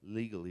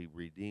legally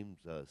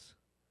redeems us,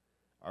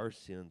 our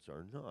sins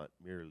are not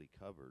merely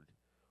covered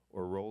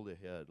or rolled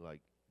ahead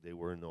like they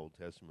were in the Old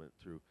Testament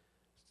through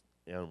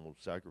animal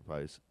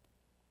sacrifice.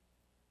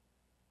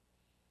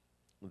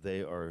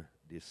 They are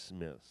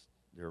dismissed.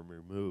 They're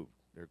removed.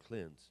 They're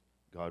cleansed.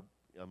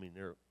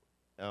 They're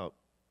out.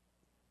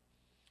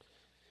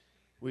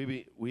 We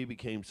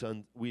become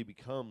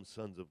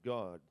sons of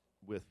God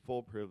with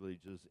full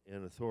privileges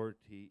and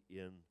authority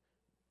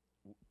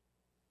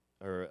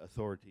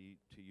authority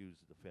to use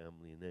the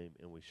family name,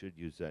 and we should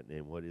use that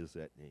name. What is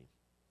that name?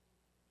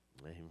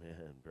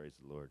 Amen. Praise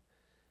the Lord.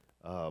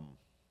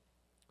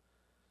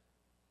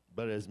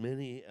 But as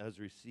many as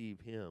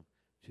receive Him,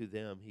 to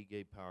them He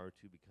gave power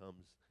to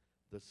become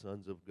the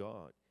sons of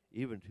God,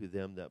 even to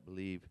them that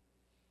believe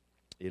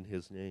in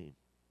His name.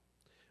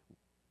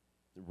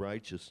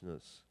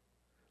 Righteousness,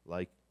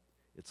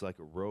 it's like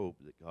a robe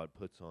that God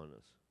puts on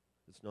us.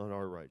 It's not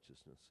our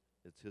righteousness,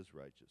 it's His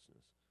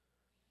righteousness,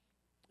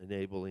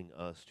 enabling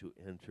us to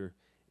enter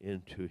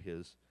into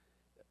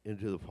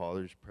the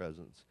Father's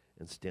presence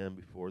and stand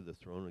before the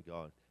throne of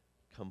God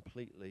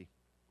completely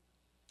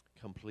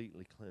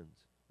cleansed.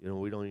 You know,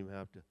 we don't even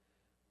have to say,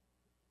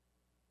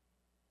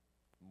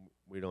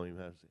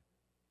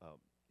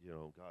 you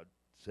know, God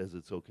says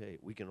it's okay.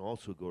 We can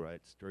also go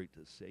right straight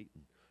to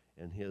Satan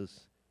and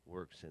his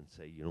works and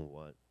say, you know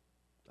what,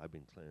 I've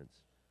been cleansed.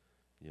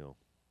 You know,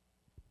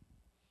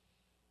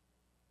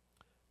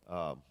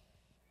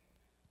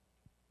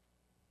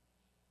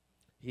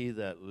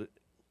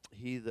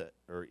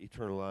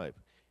 eternal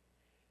life.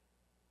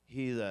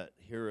 He that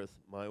heareth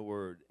my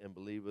word and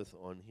believeth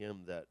on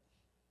Him that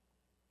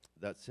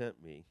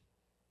sent me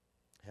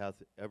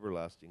hath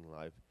everlasting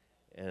life,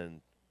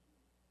 and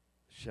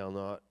shall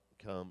not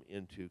come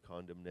into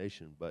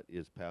condemnation, but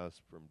is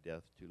passed from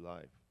death to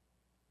life.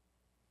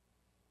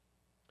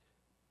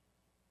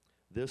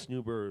 This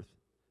new birth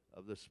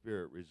of the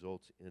Spirit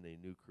results in a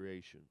new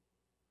creation.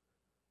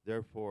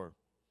 Therefore,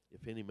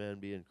 if any man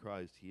be in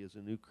Christ, he is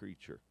a new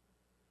creature.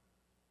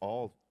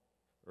 All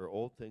or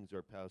old things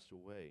are passed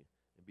away,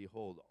 and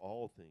behold,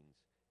 all things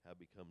have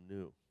become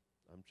new.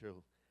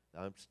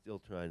 I'm still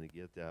trying to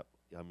get that.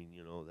 I mean,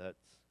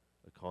 that's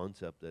a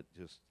concept that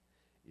just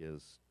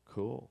is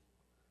cool.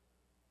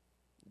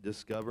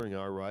 Discovering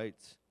our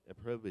rights and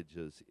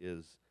privileges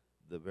is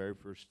the very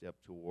first step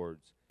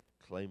towards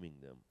claiming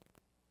them.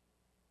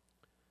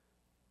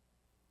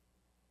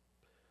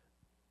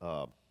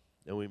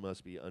 And we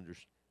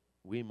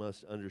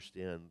must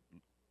understand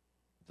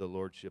the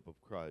lordship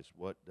of Christ.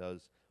 What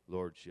does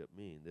lordship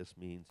mean? This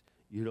means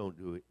you don't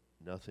do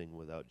nothing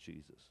without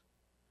Jesus.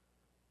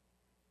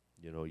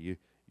 You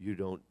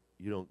don't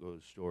go to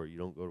the store, you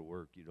don't go to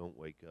work, you don't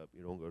wake up,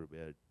 you don't go to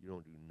bed, you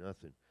don't do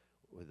nothing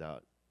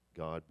without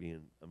God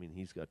being,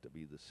 he's got to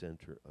be the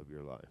center of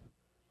your life.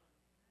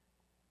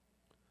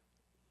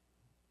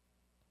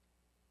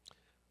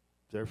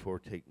 Therefore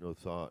take no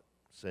thought,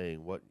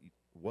 saying,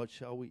 what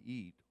shall we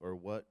eat, or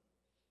what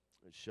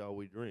shall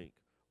we drink,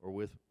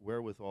 or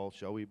wherewithal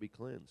shall we be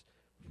cleansed?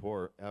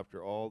 For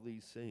after all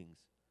these things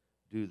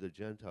do the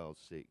Gentiles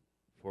seek,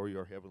 for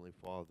your heavenly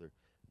Father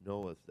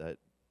knoweth that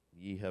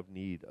ye have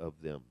need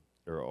of them,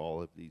 or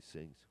all of these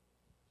things.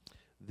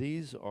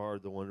 These are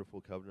the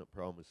wonderful covenant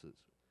promises.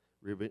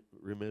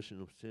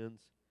 Remission of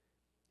sins.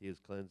 He has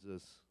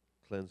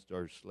cleansed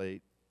our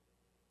slate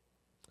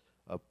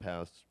of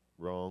past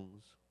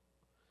wrongs.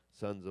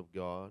 Sons of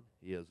God.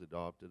 He has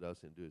adopted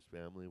us into his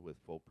family with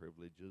full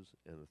privileges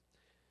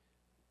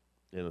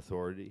and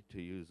authority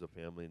to use the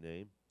family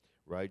name.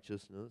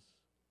 Righteousness.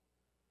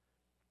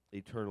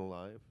 Eternal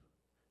life.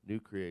 New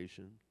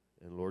creation.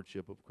 And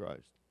lordship of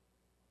Christ.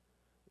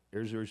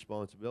 Here's the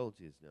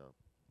responsibilities now.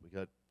 We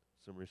got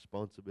some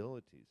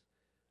responsibilities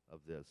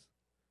of this.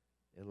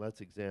 And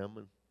let's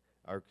examine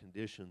our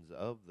conditions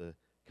of the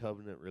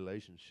covenant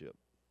relationship.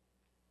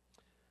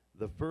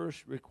 The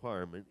first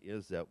requirement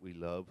is that we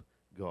love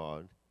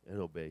God and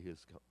obey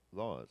his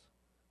laws.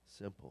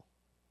 Simple.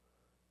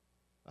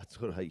 That's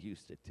what I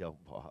used to tell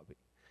Bobby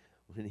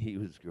when he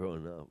was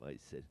growing up. I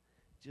said,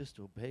 just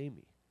obey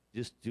me.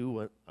 Just do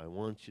what I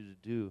want you to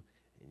do,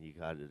 and you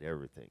got it,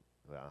 everything.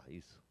 Well,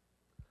 he's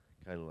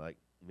kind of like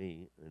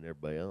me and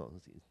everybody else.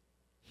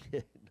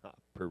 He's not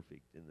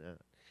perfect in that.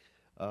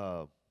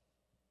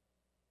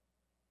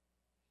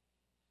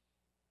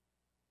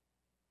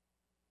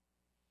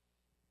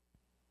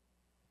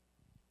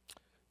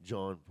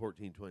 John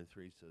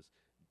 14:23 says,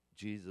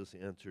 Jesus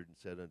answered and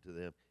said unto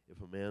them,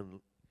 If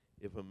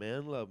a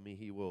man love me,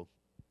 he will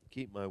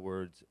keep my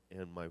words,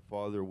 and my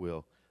Father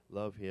will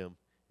love him,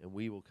 and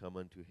we will come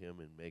unto him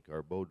and make our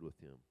abode with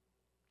him.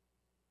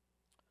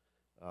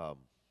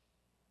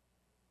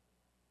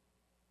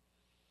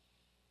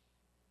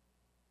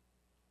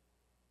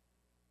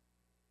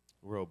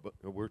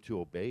 We're to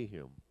obey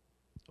him.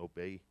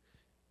 Obey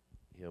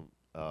him.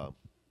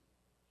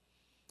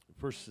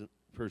 First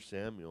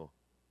Samuel,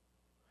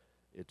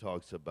 it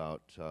talks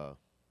about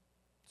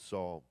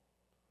Saul.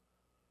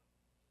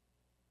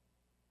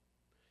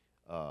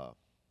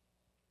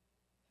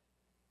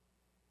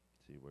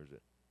 See, where's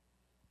it?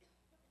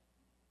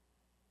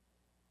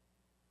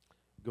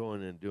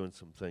 Going and doing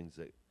some things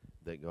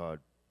that God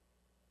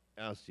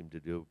asked him to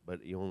do, but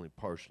he only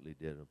partially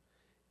did them.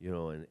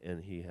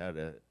 And he had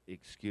an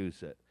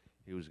excuse that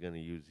he was going to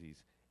use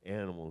these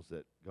animals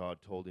that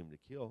God told him to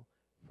kill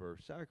for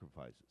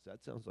sacrifices.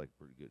 That sounds like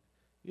pretty good,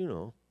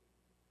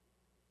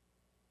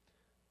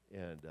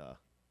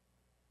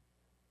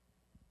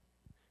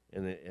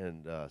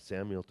 And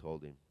Samuel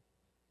told him,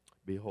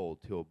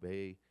 behold, to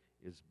obey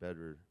is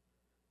better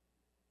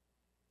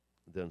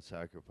than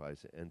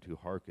sacrifice, and to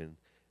hearken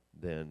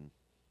than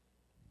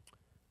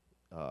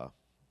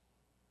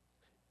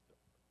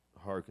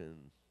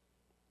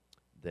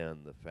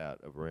the fat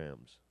of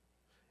rams.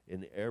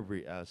 In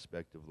every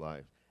aspect of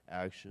life,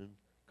 action,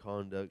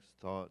 conduct,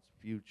 thoughts,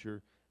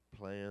 future,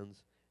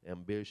 plans,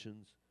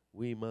 ambitions,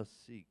 we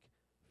must seek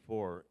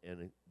for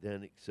and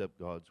then accept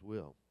God's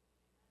will.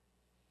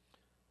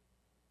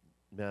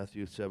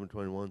 Matthew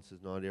 7:21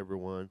 says, not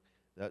everyone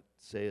that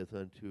saith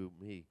unto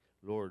me,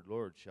 Lord,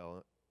 Lord,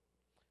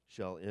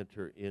 shall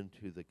enter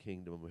into the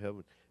kingdom of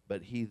heaven,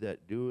 but he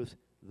that doeth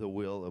the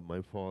will of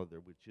my Father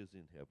which is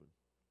in heaven.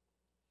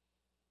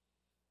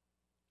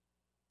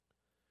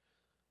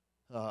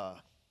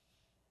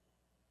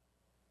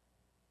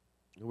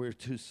 We're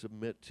to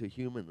submit to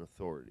human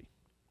authority.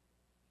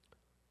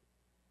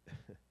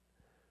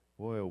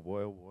 Boy, oh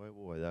boy, oh boy, oh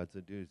boy, that's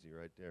a doozy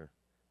right there.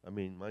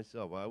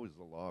 Myself, I was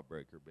a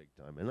lawbreaker big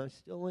time, and I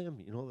still am,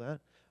 you know that?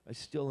 I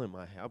still am.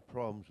 I have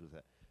problems with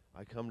that.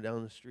 I come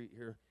down the street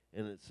here,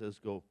 and it says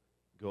go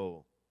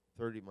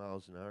 30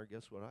 miles an hour.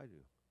 Guess what I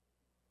do?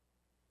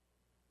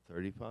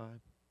 35.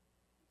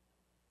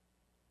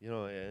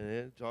 And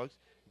it talks,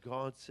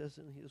 God says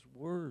in his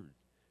word,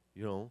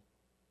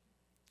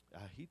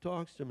 he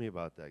talks to me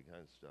about that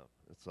kind of stuff.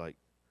 It's like,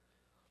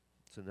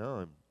 so now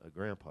I'm a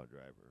grandpa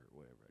driver or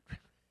whatever.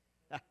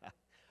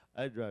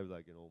 I drive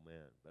like an old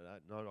man, but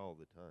not all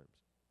the times.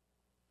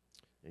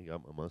 Ain't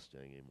got my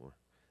Mustang anymore.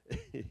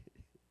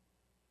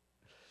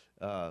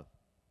 uh,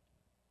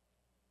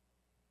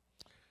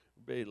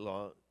 obey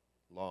laws,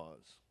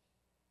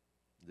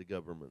 the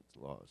government's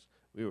laws.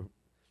 We were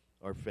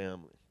our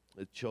family,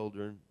 the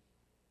children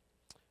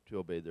to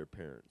obey their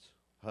parents,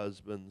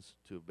 husbands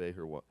to obey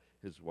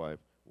his wife,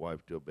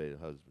 wife to obey the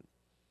husband.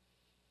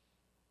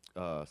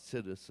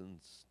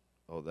 Citizens,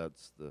 oh,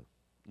 that's the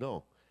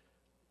no,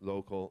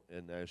 local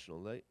and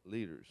national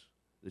leaders.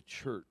 The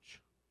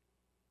church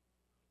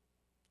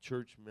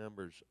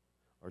members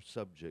are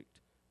subject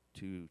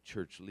to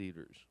church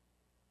leaders.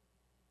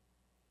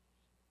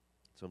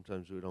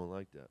 Sometimes we don't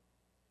like that,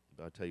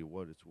 but I tell you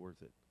what, it's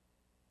worth it.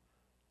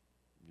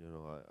 You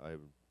know, I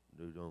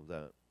do know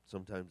that.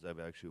 Sometimes I've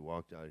actually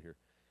walked out here,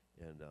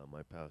 and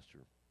my pastor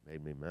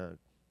made me mad,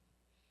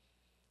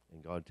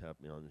 and God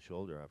tapped me on the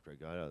shoulder after I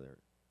got out of there,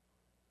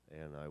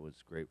 and I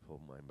was grateful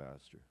for my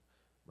pastor.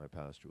 My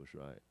pastor was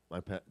right.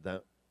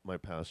 My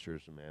pastor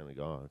is a man of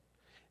God.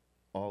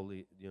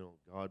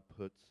 God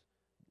puts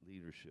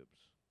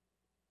leaderships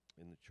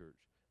in the church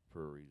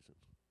for a reason.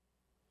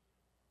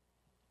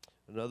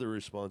 Another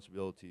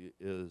responsibility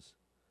is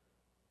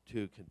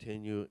to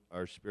continue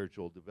our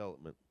spiritual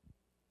development.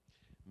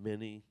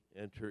 Many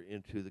enter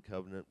into the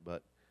covenant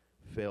but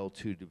fail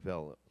to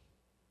develop.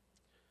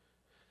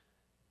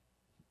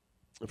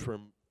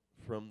 From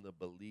the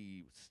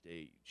believe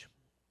stage,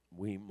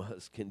 we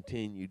must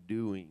continue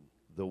doing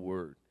the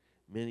word.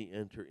 Many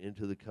enter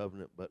into the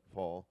covenant but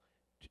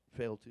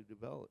fail to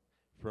develop.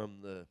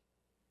 From the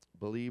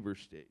believer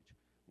stage,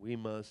 we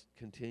must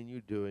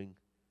continue doing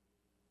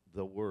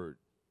the word.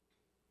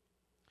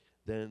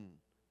 Then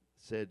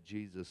said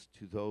Jesus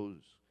to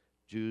those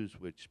Jews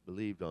which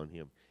believed on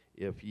him,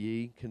 if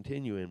ye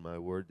continue in my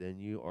word, then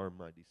you are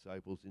my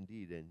disciples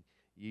indeed, and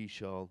ye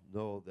shall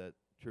know that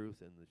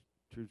truth, and the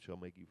truth shall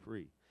make you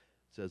free.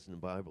 It says in the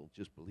Bible,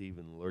 just believe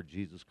in the Lord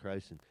Jesus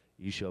Christ, and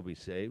ye shall be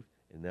saved.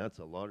 And that's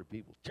a lot of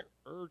people.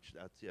 Church,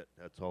 that's it.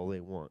 That's all they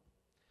want.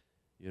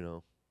 You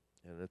know,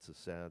 and it's a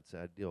sad,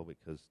 sad deal,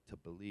 because to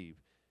believe,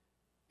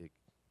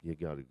 you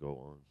got to go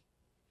on.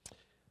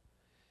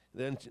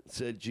 Then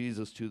said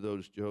Jesus to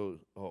those Jews,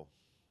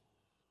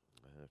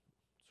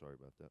 sorry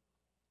about that.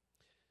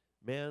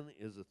 Man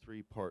is a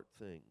three-part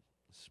thing: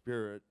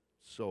 spirit,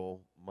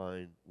 soul,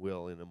 mind,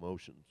 will, and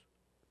emotions.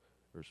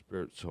 Or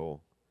spirit,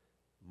 soul,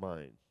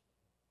 mind.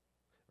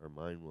 Or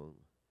mind, will.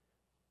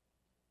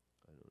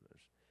 I don't know.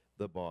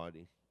 The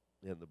body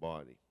and the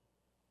body.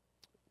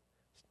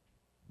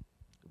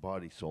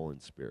 Body, soul,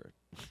 and spirit.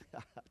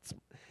 that's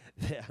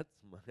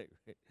my,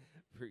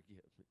 forgive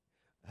me.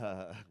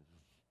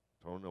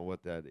 Don't know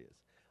what that is.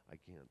 I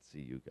can't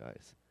see you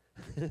guys.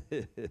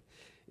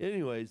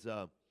 Anyways,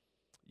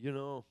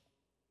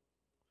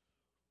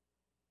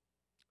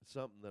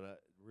 something that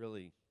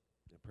really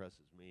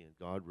impresses me, and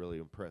God really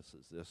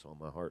impresses this on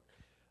my heart.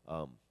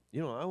 I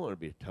want to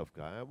be a tough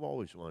guy. I've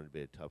always wanted to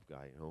be a tough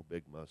guy,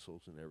 big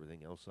muscles and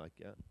everything else like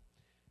that.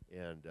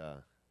 And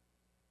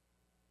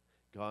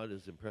God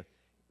is impressed.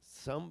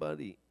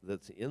 Somebody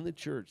that's in the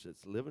church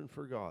that's living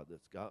for God,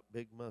 that's got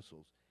big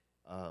muscles,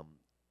 and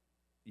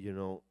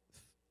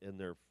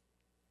they're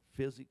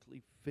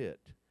physically fit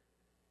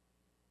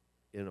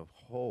in a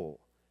whole,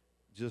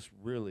 just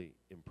really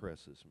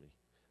impresses me.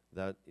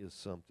 That is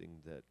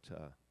something that,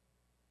 I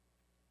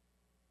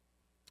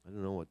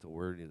don't know what the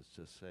word is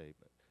to say,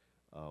 but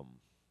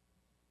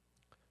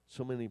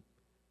so many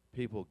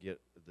people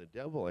the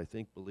devil, I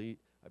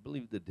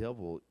believe the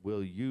devil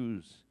will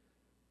use,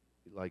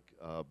 like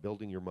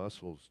building your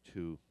muscles,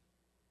 to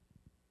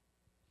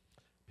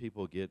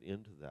people get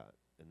into that,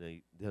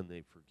 and then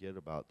they forget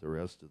about the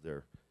rest of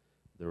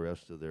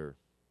their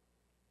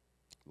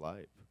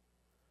life.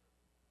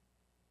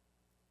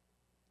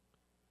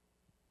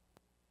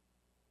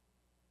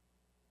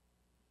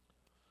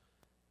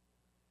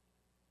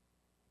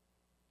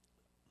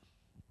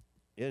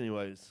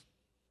 Anyways,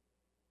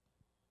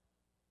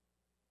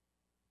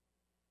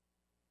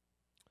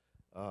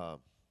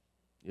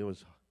 it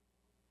was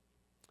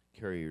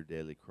carry your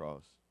daily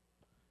cross.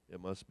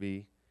 It must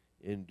be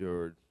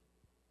endured.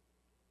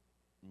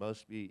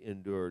 Must be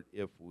endured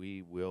if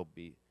we will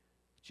be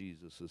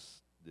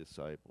Jesus'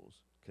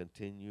 disciples.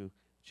 Continue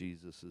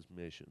Jesus'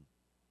 mission.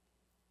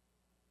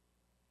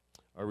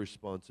 Our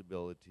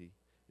responsibility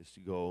is to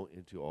go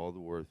into all the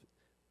world,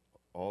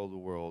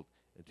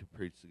 and to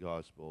preach the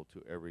gospel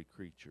to every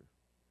creature.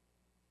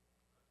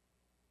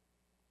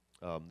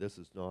 This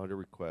is not a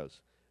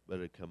request,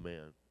 but a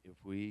command.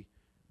 If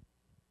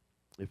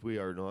we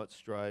are not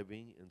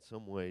striving in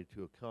some way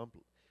to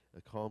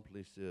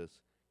accomplish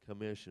this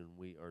commission,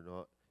 we are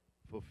not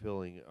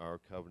fulfilling our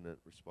covenant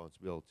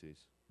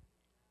responsibilities.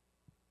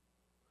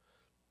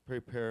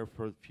 Prepare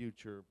for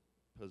future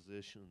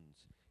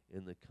positions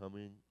in the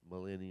coming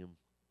millennium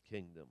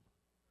kingdom.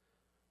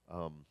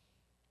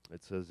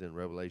 It says in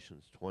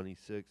Revelations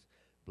 26,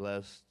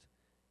 blessed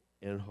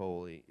and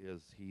holy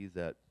is he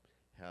that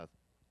hath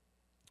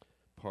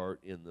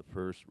part in the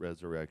first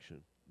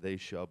resurrection. They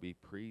shall be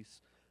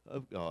priests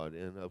of God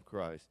and of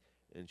Christ,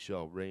 and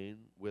shall reign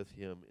with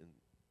him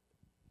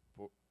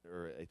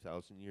or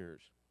 1,000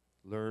 years.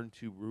 Learn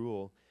to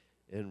rule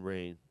and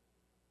reign.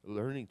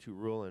 Learning to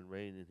rule and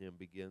reign in Him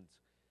begins,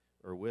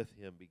 or with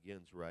Him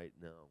begins right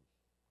now.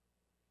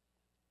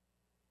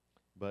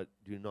 But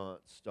do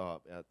not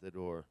stop at the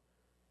door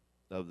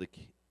of the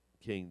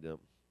kingdom.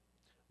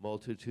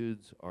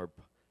 Multitudes are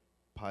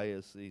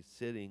piously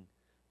sitting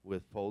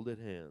with folded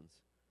hands,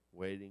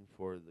 waiting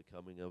for the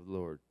coming of the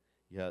Lord.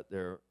 Yet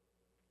there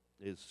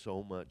is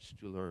so much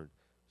to learn,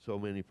 so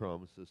many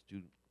promises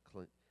to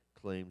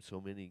claim,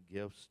 so many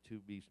gifts to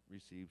be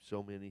received,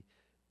 so many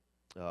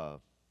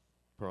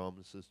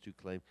promises to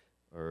claim,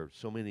 or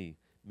so many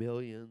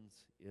millions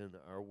in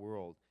our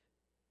world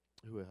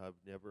who have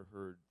never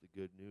heard the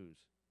good news.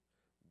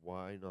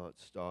 Why not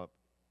stop?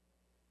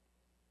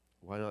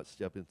 Why not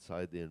step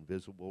inside the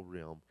invisible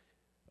realm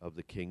of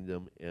the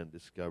kingdom and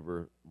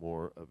discover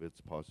more of its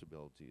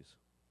possibilities?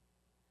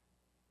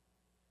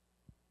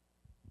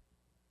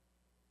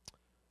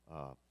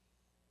 I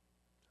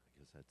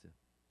guess that's it.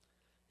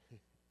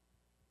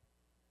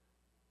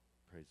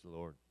 Praise the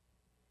Lord.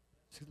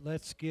 So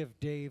let's give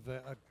Dave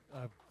a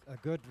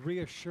good,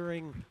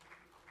 reassuring,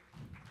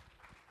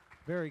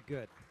 very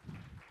good.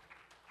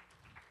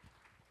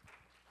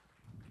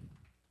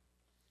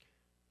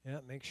 Yeah,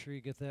 make sure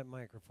you get that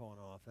microphone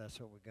off. That's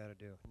what we got to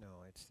do. No,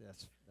 that's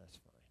fine.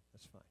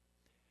 That's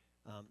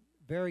fine.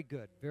 Very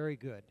good, very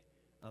good.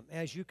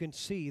 As you can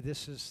see,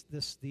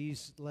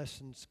 these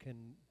lessons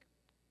can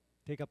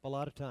take up a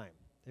lot of time.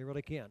 They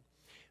really can.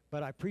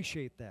 But I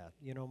appreciate that.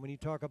 You know, when you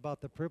talk about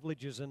the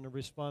privileges and the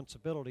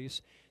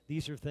responsibilities,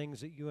 these are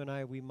things that you and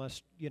I, we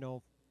must,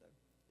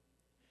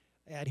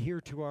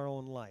 adhere to our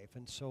own life.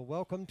 And so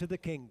welcome to the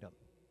kingdom.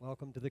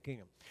 Welcome to the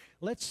kingdom.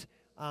 Let's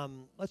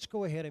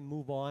go ahead and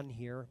move on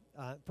here.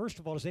 First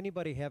of all, does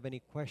anybody have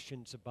any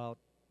questions about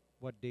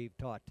what Dave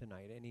taught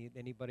tonight?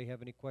 Anybody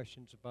have any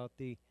questions about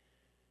the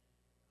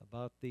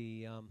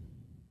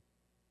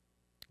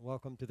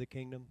welcome to the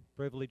kingdom,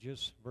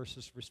 privileges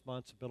versus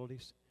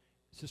responsibilities?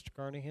 Sister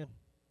Carnahan?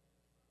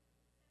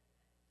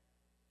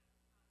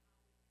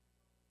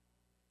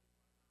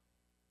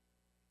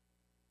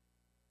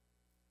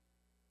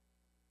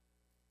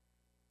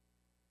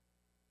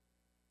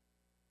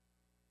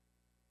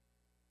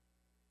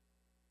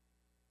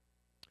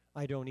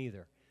 I don't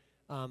either.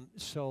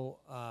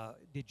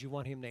 Did you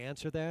want him to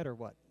answer that or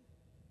what?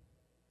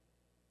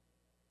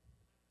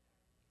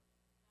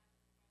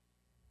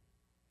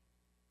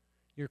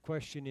 Your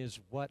question is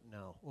what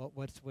now?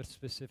 What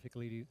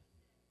specifically do you?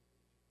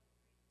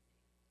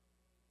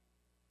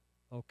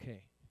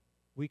 Okay.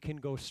 We can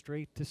go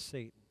straight to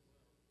Satan.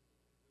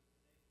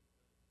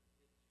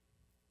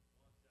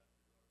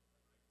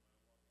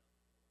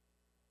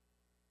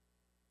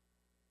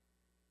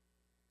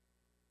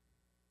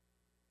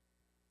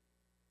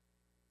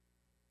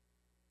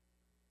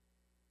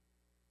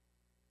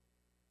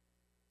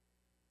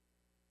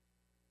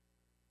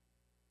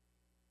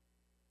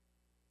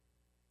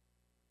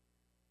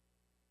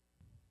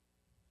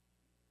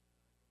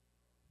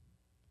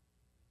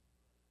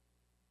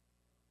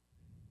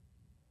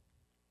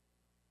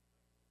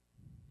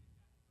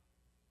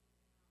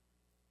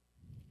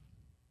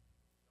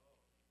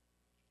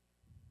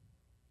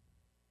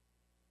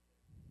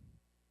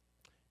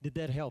 Did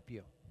that help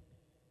you?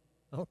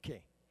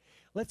 Okay.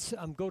 Let's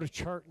go to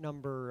chart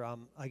number,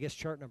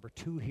 chart number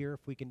 2 here,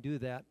 if we can do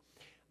that.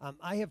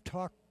 I have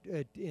talked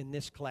in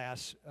this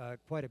class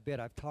quite a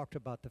bit. I've talked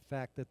about the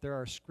fact that there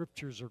are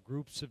scriptures or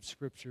groups of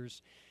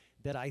scriptures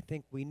that I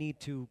think we need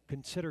to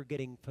consider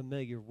getting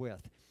familiar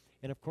with.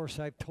 And of course,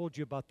 I've told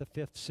you about the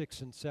 5th,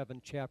 6th, and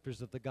 7th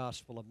chapters of the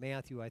Gospel of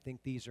Matthew. I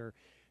think these are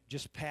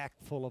just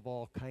packed full of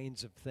all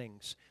kinds of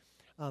things.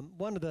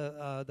 One of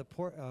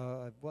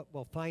what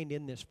we'll find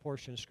in this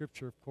portion of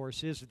Scripture, of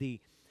course, is the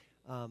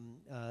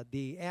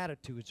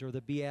attitudes or the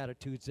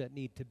beatitudes that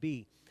need to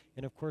be.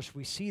 And of course,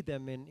 we see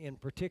them in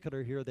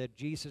particular here that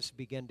Jesus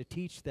began to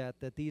teach that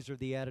these are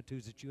the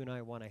attitudes that you and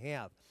I want to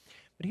have.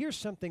 But here's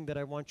something that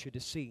I want you to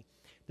see.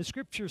 The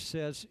Scripture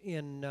says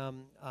and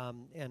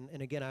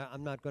again,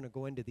 I'm not going to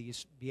go into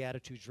these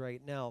beatitudes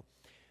right now,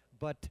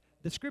 but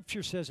the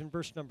Scripture says in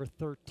verse number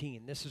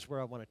 13, this is where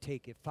I want to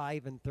take it,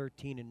 5 and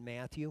 13 in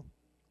Matthew.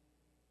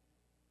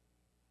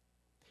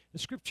 The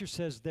Scripture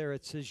says there,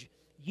 it says,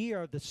 ye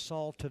are the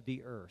salt of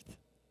the earth.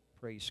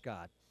 Praise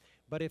God.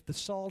 But if the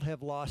salt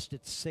have lost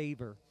its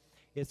savor,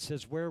 it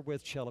says,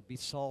 wherewith shall it be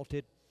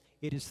salted?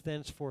 It is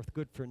thenceforth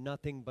good for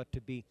nothing but to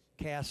be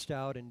cast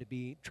out and to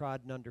be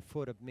trodden under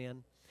foot of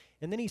men.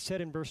 And then he said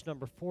in verse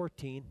number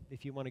 14,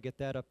 if you want to get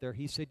that up there,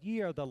 he said,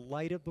 ye are the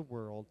light of the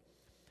world.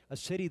 A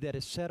city that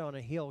is set on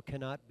a hill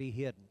cannot be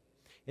hidden.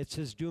 It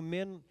says, do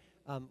men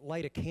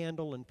light a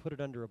candle and put it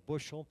under a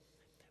bushel,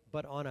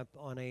 but on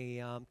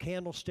a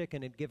candlestick,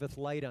 and it giveth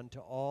light unto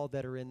all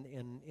that are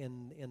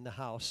in the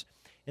house.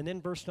 And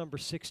then verse number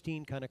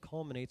 16 kind of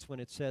culminates when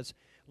it says,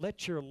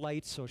 let your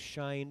light so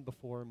shine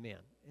before men.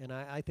 And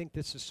I think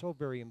this is so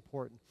very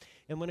important.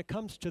 And when it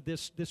comes to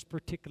this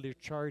particular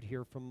chart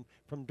here,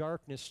 from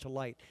darkness to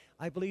light,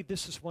 I believe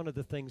this is one of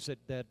the things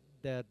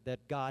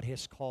that God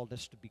has called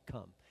us to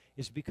become.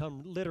 is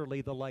become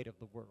literally the light of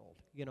the world,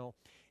 you know.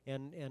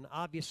 And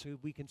obviously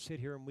we can sit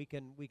here and we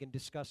can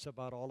discuss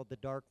about all of the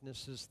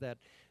darknesses that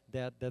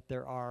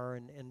there are,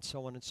 and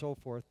so on and so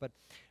forth.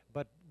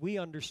 But we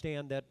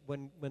understand that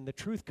when the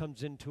truth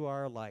comes into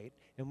our light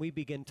and we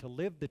begin to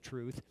live the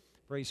truth,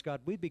 praise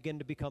God, we begin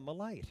to become a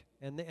light.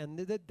 And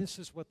this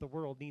is what the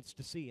world needs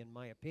to see, in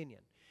my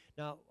opinion.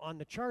 Now, on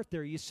the chart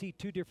there, you see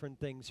two different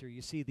things here.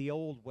 You see the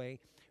old way,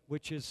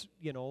 which is,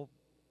 you know,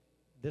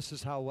 this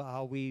is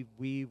how we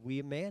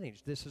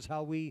managed. This is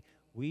how we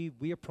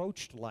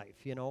approached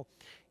life, you know.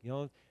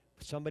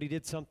 Somebody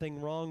did something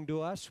wrong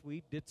to us,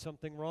 we did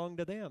something wrong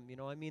to them. You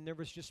know, I mean, there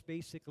was just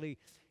basically,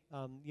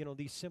 you know,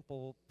 these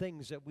simple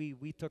things that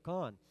we took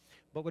on.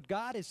 But what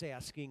God is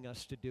asking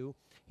us to do,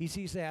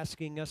 He's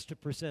asking us to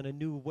present a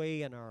new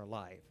way in our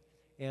life.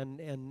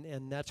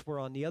 And that's where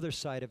on the other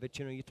side of it,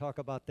 you know, you talk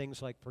about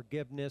things like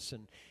forgiveness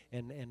and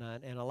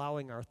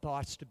allowing our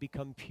thoughts to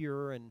become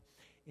pure and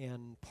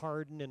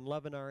pardon and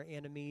loving our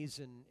enemies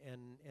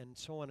and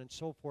so on and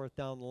so forth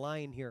down the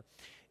line here.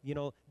 You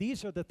know,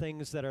 these are the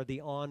things that are the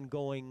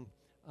ongoing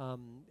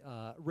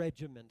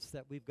regiments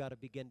that we've got to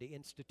begin to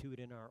institute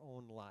in our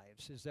own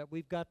lives, is that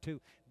we've got to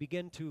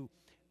begin to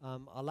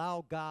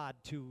allow God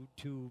to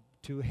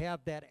have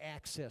that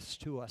access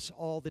to us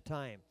all the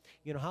time.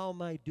 You know, how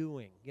am I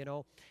doing? You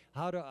know,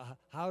 how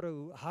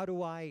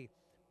do I,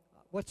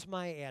 what's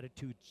my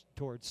attitude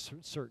towards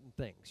certain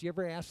things? You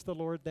ever ask the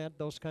Lord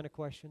those kind of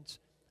questions?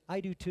 I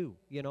do too.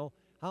 You know,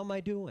 how am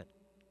I doing?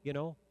 You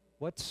know,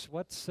 what's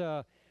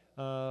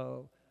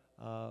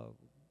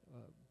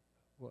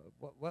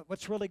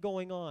really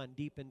going on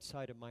deep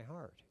inside of my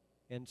heart?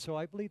 And so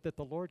I believe that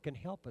the Lord can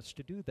help us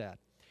to do that.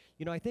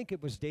 You know, I think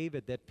it was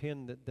David that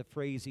penned the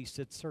phrase, he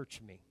said,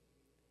 "Search me.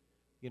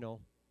 You know,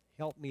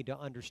 help me to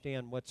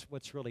understand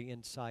what's really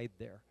inside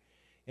there."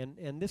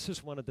 And this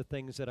is one of the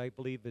things that I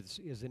believe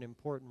is an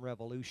important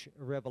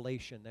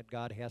revelation that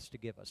God has to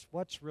give us.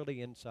 What's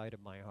really inside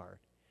of my heart?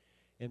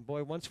 And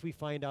boy, once we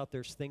find out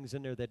there's things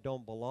in there that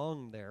don't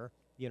belong there,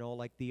 you know,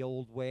 like the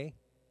old way,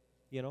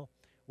 you know,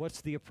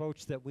 what's the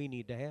approach that we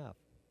need to have?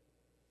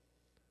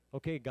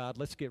 Okay, God,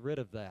 let's get rid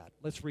of that.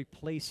 Let's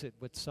replace it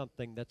with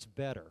something that's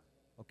better,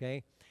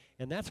 okay?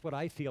 And that's what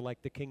I feel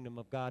like the kingdom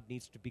of God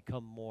needs to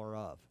become more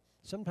of.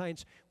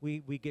 Sometimes we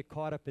get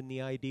caught up in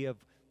the idea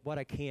of what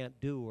I can't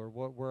do or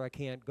where I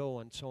can't go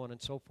and so on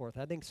and so forth.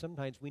 I think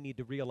sometimes we need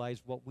to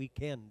realize what we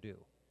can do.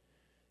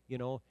 You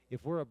know,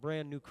 if we're a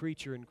brand new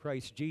creature in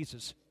Christ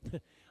Jesus,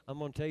 I'm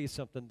going to tell you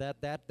something,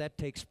 that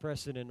takes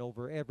precedent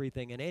over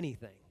everything and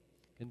anything.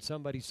 Can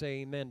somebody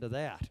say amen to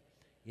that?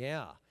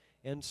 Yeah.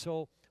 And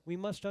so we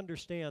must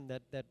understand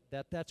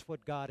that's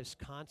what God is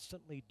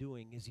constantly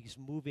doing, is He's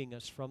moving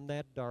us from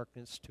that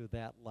darkness to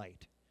that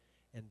light.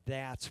 And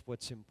that's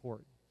what's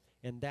important.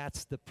 And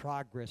that's the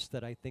progress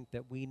that I think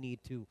that we need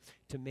to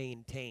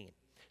maintain.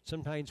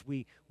 Sometimes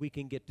we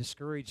can get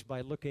discouraged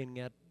by looking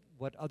at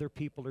what other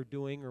people are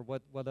doing or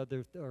what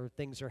other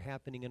things are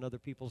happening in other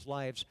people's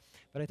lives.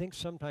 But I think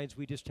sometimes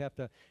we just have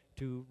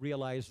to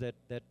realize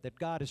that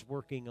God is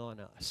working on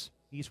us.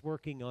 He's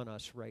working on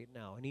us right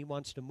now, and He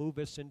wants to move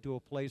us into a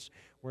place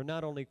where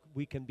not only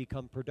we can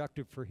become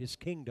productive for His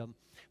kingdom,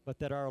 but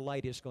that our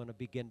light is going to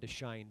begin to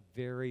shine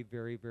very,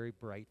 very, very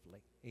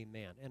brightly.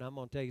 Amen. And I'm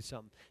going to tell you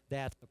something,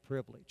 that's a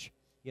privilege.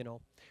 You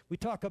know, we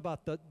talk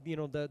about the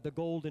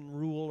golden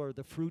rule or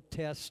the fruit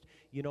test,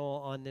 you know,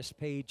 on this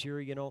page here,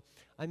 you know.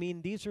 I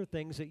mean, these are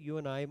things that you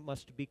and I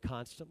must be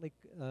constantly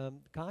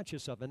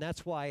conscious of. And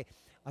that's why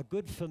a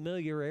good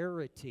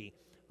familiarity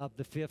of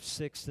the 5th,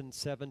 6th, and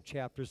 7th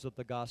chapters of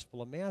the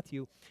Gospel of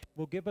Matthew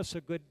will give us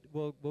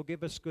will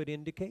give us good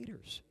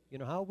indicators. You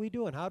know, how are we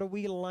doing? How do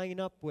we line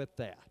up with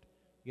that?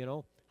 You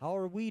know, how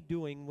are we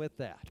doing with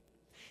that?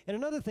 And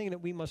another thing that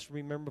we must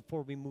remember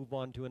before we move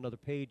on to another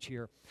page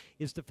here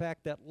is the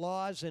fact that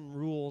laws and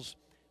rules,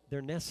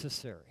 they're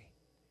necessary.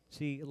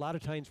 See, a lot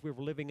of times we're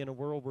living in a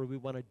world where we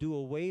want to do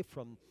away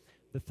from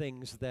the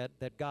things that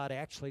God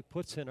actually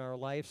puts in our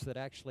lives, that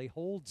actually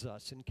holds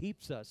us and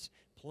keeps us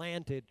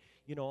planted,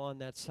 you know, on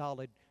that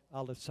solid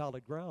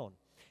ground.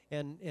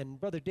 And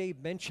Brother Dave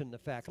mentioned the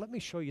fact. Let me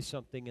show you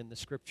something in the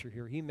scripture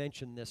here. He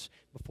mentioned this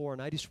before,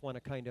 and I just want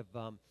to kind of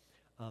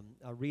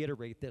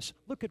reiterate this.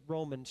 Look at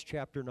Romans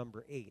chapter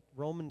number 8.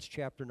 Romans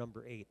chapter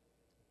number 8.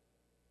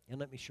 And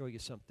let me show you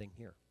something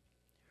here.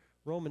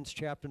 Romans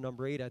chapter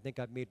number 8, I think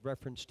I've made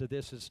reference to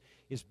this,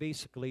 is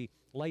basically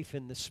life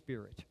in the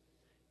Spirit.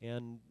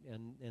 And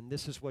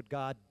this is what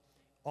God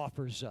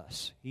offers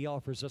us. He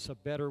offers us a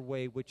better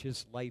way, which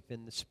is life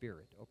in the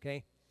Spirit,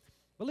 okay?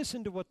 Well,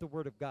 listen to what the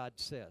Word of God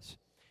says.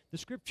 The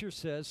Scripture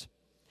says,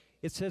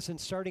 it says, and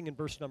starting in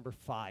verse number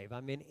 5,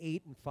 I'm in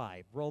 8 and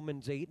 5,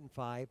 Romans 8 and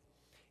 5,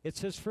 it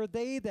says, "For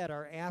they that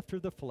are after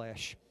the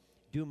flesh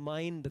do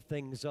mind the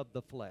things of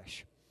the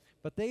flesh,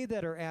 but they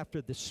that are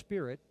after the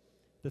Spirit,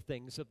 the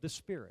things of the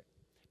Spirit."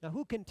 Now,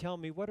 who can tell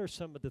me what are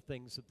some of the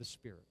things of the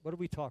Spirit? What are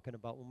we talking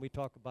about when we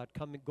talk about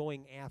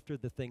going after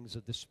the things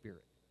of the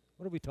Spirit?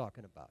 What are we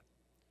talking about?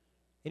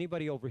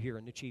 Anybody over here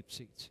in the cheap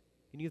seats?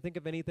 Can you think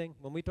of anything?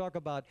 When we talk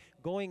about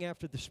going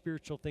after the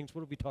spiritual things,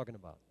 what are we talking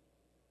about?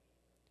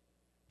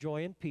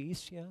 Joy and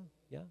peace, yeah.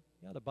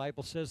 The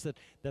Bible says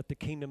that the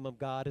kingdom of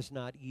God is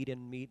not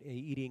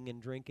eating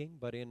and drinking,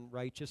 but in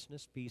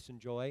righteousness, peace, and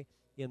joy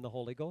in the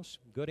Holy Ghost.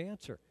 Good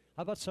answer.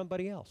 How about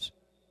somebody else?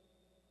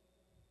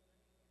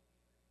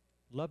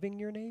 Loving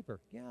your neighbor.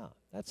 Yeah,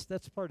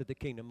 that's part of the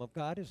kingdom of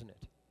God, isn't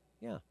it?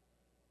 Yeah.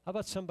 How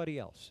about somebody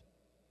else?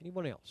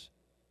 Anyone else?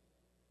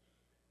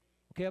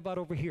 Okay, how about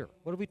over here?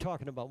 What are we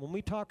talking about? When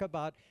we talk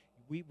about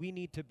we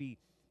need to be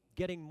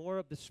getting more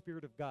of the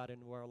Spirit of God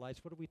into our lives,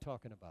 what are we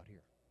talking about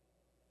here?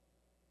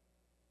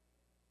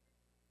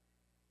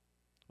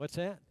 What's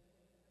that?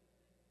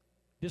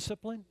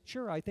 Discipline?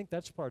 Sure, I think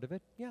that's part of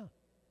it. Yeah,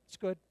 it's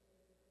good.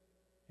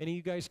 Any of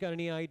you guys got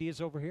any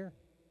ideas over here?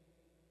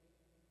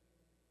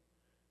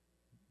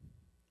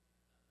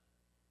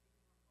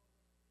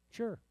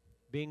 Sure.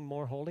 Being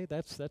more holy,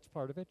 that's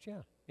part of it,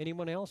 yeah.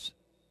 Anyone else?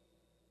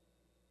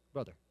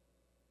 Brother.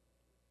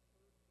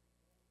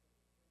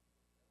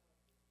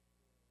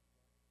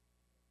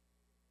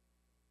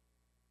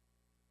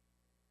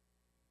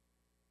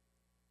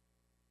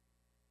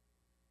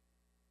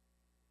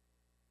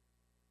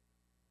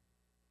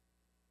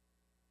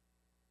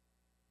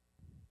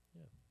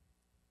 Yeah.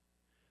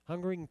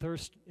 Hungering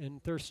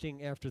and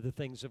thirsting after the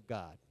things of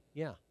God.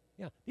 Yeah.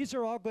 These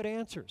are all good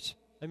answers.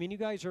 I mean, you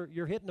guys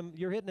you're hitting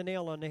the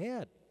nail on the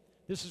head.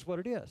 This is what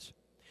it is.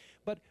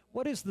 But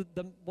what is the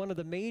one of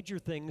the major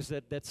things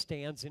that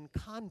stands in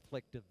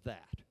conflict of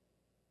that?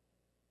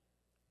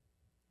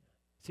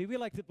 See, we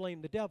like to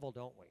blame the devil,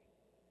 don't we?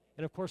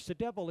 And of course, the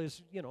devil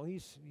is,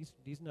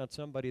 he's not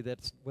somebody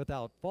that's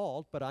without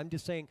fault. But I'm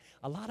just saying,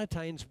 a lot of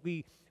times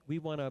we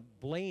want to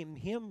blame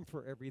him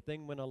for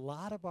everything when a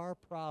lot of our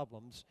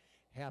problems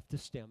have to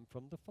stem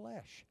from the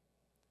flesh,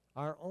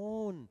 our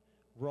own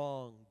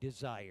wrong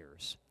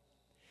desires.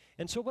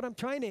 And so what I'm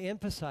trying to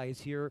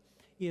emphasize here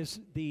is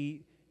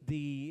the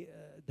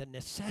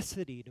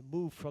necessity to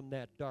move from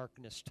that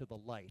darkness to the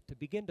light, to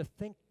begin to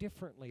think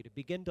differently, to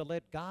begin to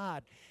let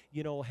God,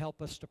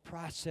 help us to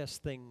process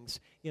things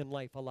in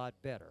life a lot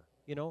better,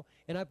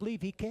 and I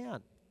believe he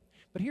can.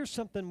 But here's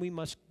something we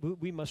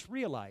must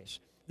realize.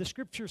 The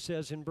scripture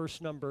says in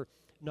verse number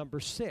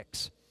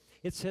 6,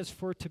 it says,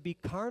 "For to be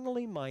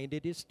carnally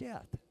minded is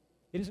death."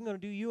 It isn't going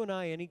to do you and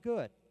I any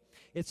good.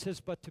 It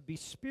says, "But to be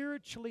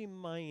spiritually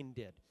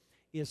minded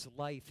is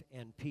life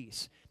and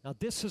peace." Now,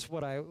 this is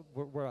where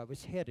I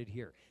was headed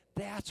here.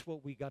 That's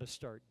what we got to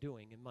start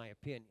doing, in my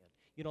opinion.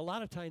 A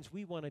lot of times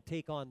we want to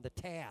take on the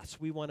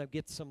task. We want to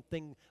get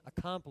something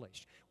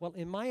accomplished. Well,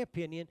 in my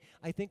opinion,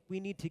 I think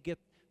we need to get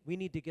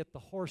the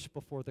horse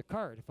before the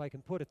cart, if I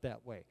can put it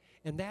that way.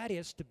 And that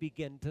is to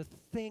begin to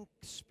think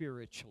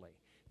spiritually.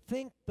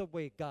 Think the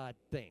way God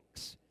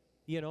thinks.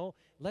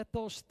 Let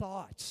those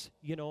thoughts,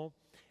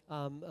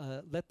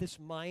 let this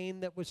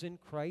mind that was in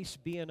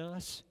Christ be in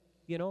us.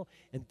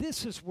 And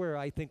this is where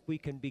I think we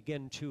can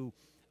begin to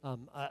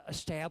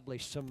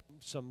establish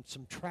some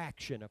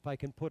traction, if I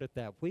can put it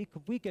that way.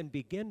 We can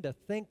begin to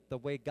think the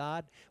way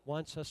God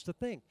wants us to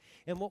think.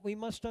 And what we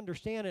must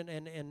understand,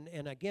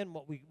 and again,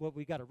 what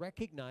we got to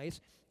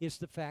recognize is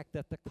the fact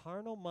that the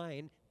carnal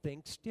mind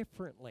thinks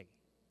differently.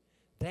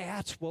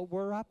 That's what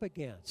we're up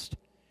against.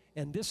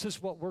 And this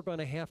is what we're going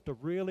to have to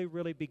really,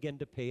 really begin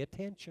to pay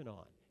attention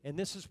on. And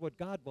this is what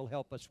God will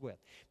help us with.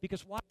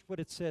 Because watch what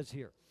it says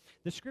here.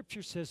 The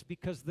scripture says,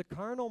 because the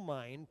carnal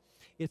mind,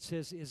 it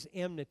says, is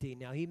enmity.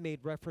 Now, he made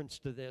reference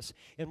to this.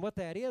 And what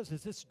that is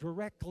it's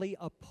directly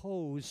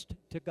opposed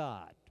to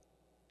God.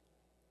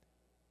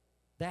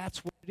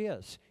 That's what it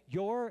is.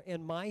 Your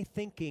and my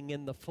thinking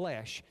in the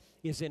flesh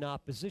is in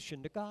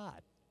opposition to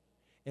God.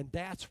 And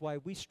that's why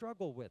we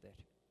struggle with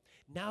it.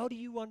 Now do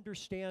you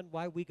understand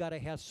why we got to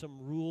have some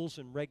rules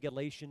and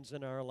regulations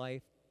in our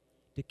life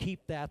to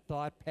keep that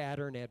thought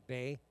pattern at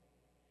bay?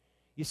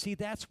 You see,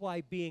 that's why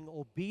being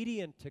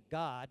obedient to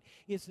God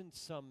isn't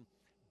some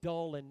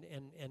dull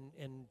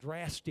and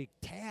drastic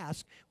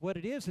task. What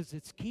it is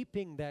it's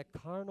keeping that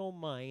carnal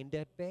mind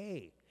at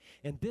bay.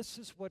 And this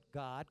is what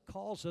God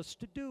calls us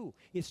to do,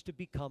 is to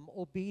become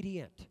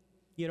obedient.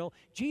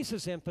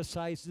 Jesus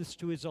emphasized this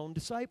to his own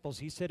disciples.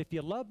 He said, if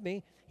you love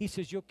me, he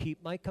says, you'll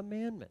keep my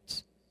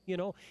commandments.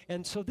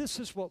 And so this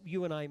is what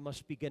you and I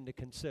must begin to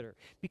consider.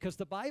 Because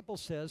the Bible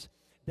says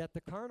that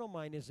the carnal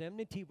mind is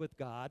enmity with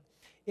God.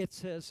 It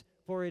says,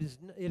 for it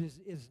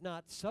is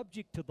not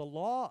subject to the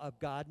law of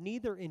God,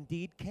 neither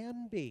indeed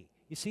can be.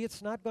 You see,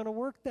 it's not going to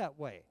work that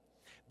way.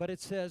 But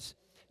it says,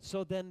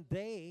 so then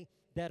they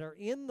that are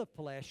in the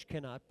flesh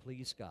cannot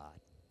please God.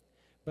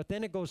 But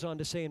then it goes on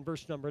to say in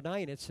verse number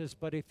 9, it says,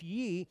 but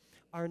ye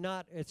are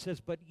not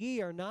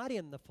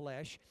in the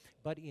flesh,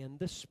 but in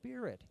the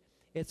Spirit.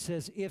 It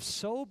says, if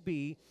so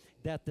be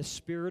that the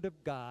Spirit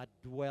of God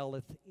dwell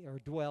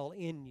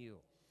in you.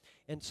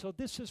 And so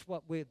this is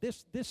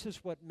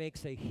what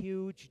makes a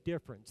huge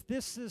difference.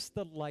 This is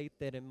the light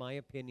that, in my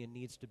opinion,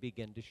 needs to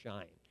begin to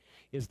shine,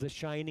 is the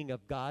shining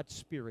of God's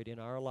Spirit in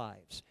our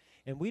lives.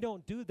 And we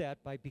don't do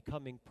that by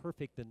becoming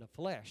perfect in the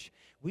flesh.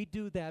 We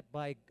do that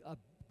by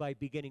by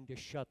beginning to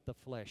shut the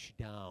flesh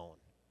down.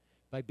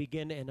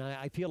 And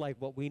I feel like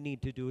what we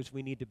need to do is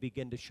we need to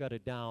begin to shut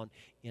it down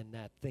in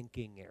that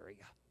thinking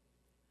area,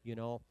 you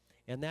know.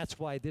 And that's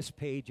why this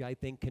page, I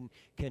think,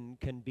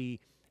 can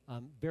be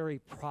very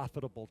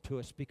profitable to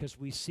us, because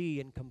we see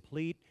in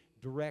complete,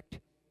 direct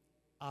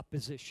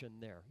opposition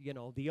there. You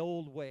know, the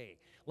old way,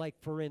 like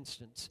for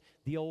instance,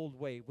 the old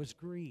way was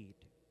greed.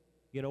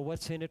 You know,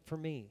 what's in it for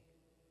me?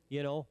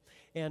 You know,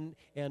 and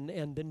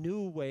the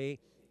new way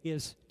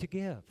is to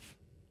give,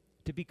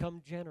 to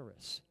become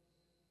generous.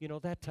 You know,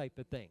 that type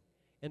of thing.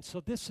 And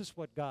so this is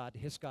what God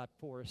has got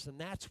for us, and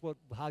that's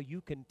how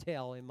you can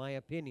tell, in my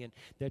opinion,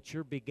 that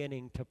you're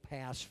beginning to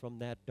pass from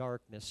that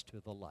darkness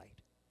to the light.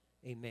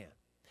 Amen.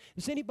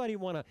 Does anybody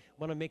want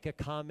to make a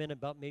comment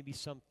about maybe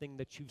something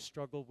that you've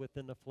struggled with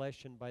in the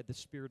flesh, and by the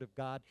Spirit of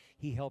God,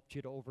 He helped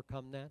you to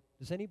overcome that?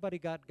 Does anybody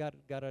got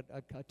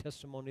a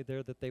testimony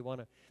there that they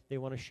want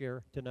to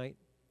share tonight?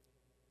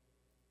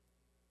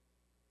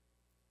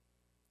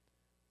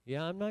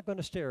 Yeah, I'm not going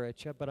to stare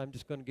at you, but I'm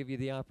just going to give you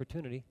the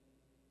opportunity.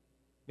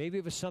 Maybe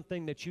it was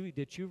something that you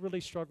really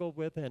struggled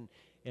with, and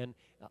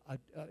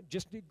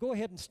just go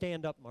ahead and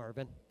stand up,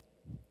 Marvin.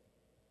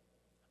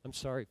 I'm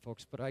sorry,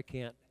 folks, but I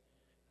can't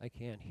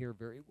hear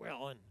very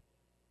well. And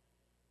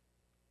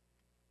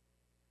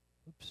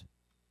oops,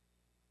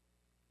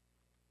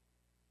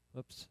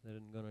 that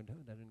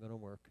isn't gonna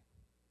work.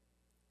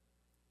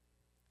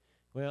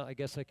 Well, I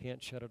guess I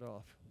can't shut it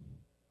off.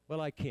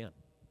 Well, I can.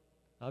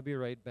 I'll be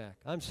right back.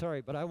 I'm sorry,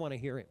 but I want to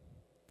hear him.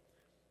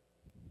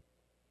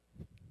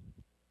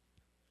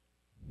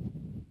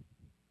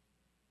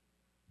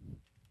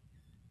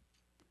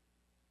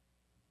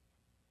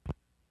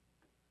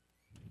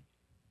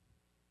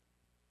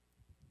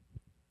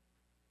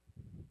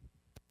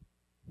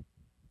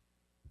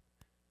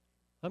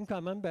 I'm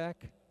coming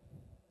back.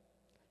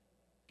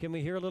 Can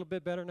we hear a little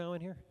bit better now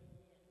in here?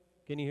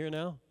 Can you hear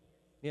now?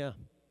 Yeah.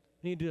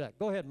 You need to do that.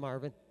 Go ahead,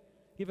 Marvin.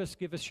 Give us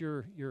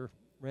your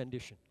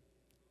rendition.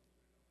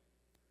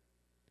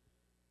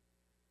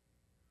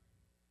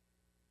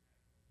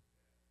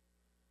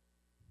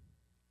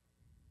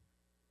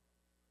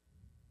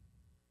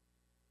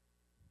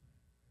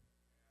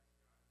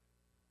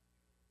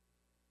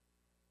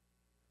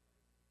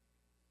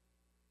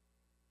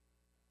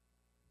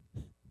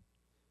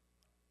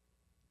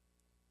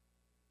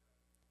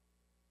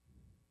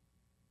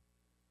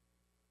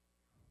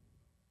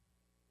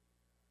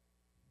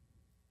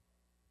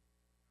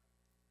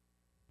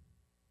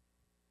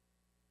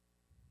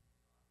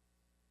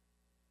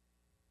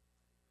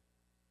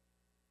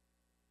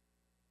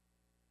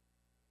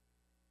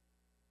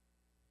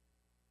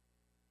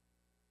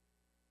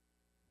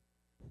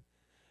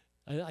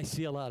 I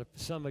see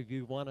some of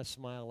you want to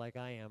smile like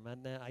I am,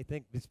 and I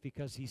think it's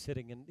because he's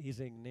hitting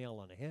a nail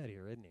on the head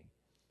here, isn't he?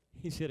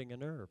 He's hitting a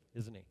nerve,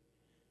 isn't he?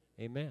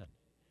 Amen.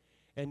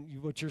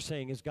 And what you're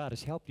saying is God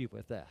has helped you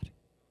with that.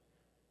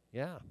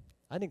 Yeah,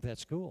 I think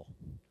that's cool.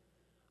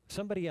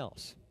 Somebody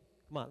else.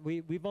 Come on,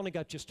 we've only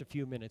got just a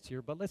few minutes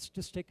here, but let's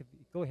just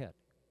go ahead.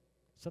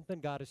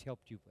 Something God has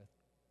helped you with.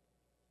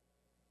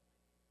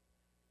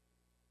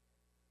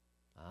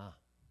 Ah.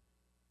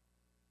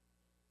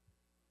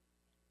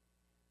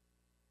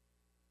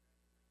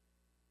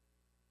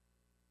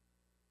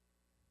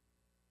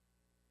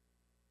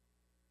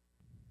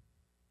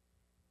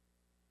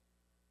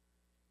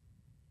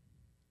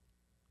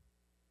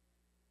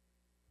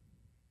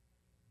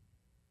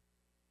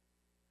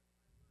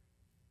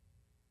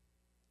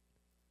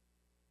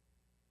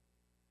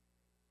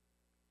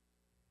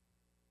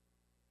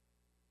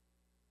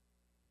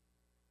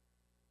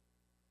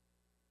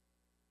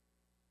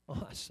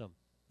 Awesome.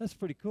 That's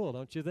pretty cool,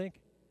 don't you think?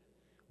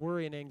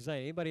 Worry and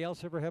anxiety. Anybody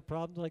else ever have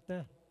problems like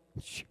that?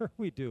 Sure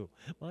we do.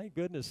 My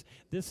goodness.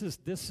 This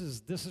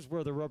is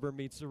where the rubber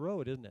meets the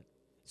road, isn't it?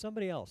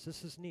 Somebody else.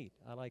 This is neat.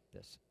 I like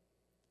this.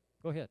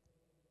 Go ahead.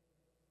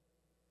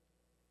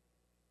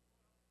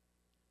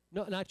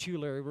 No, not you,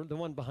 Larry. We're the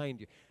one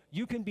behind you.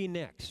 You can be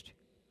next.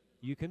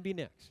 You can be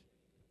next.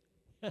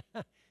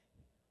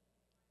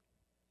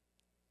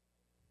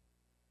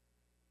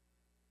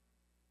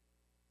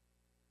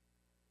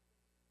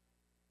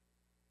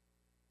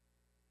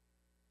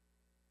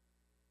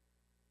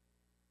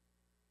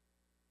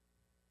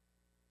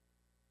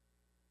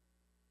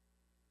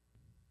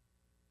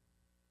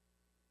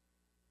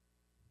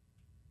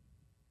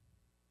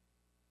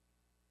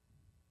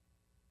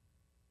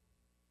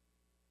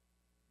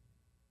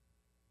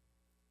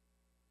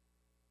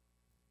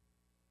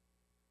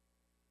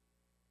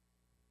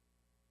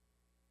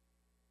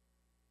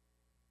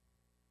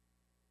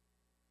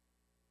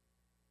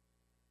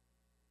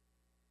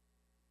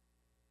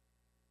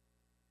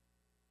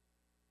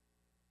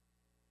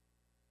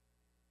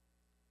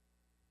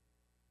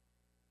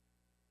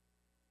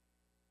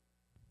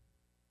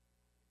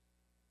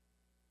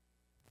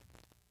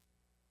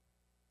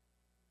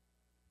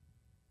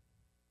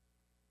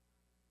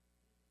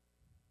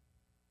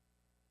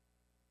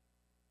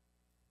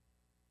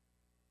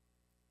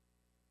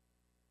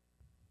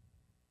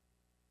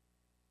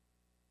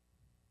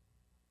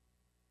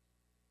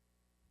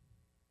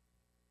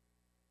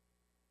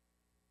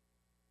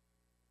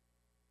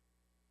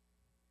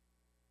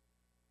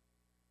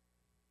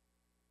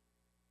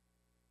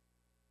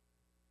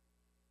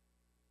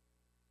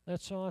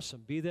 That's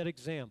awesome. Be that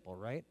example,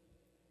 right?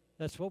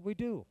 That's what we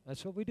do.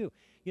 That's what we do.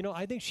 You know,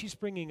 I think she's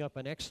bringing up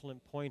an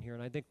excellent point here,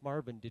 and I think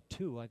Marvin did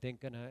too. I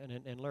think,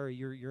 and Larry,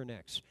 you're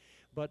next.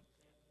 But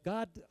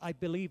God, I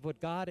believe what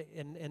God,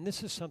 and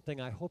this is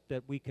something I hope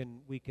that we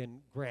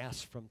can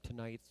grasp from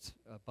tonight's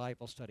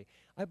Bible study.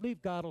 I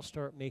believe God will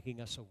start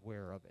making us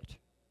aware of it.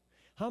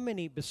 How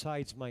many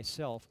besides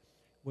myself,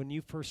 when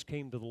you first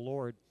came to the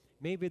Lord,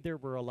 maybe there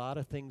were a lot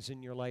of things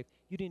in your life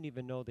you didn't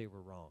even know they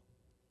were wrong?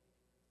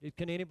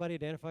 Can anybody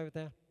identify with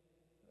that?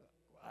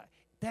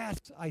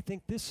 I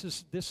think this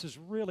is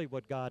really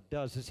what God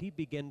does, is he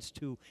begins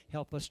to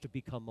help us to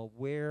become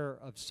aware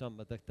of some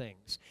of the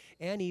things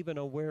and even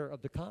aware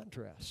of the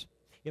contrast.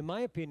 In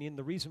my opinion,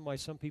 the reason why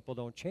some people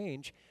don't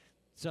change,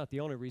 it's not the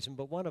only reason,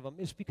 but one of them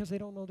is because they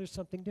don't know there's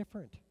something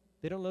different.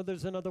 They don't know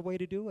there's another way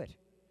to do it.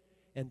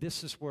 And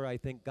this is where I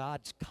think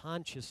God's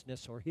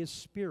consciousness or his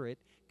spirit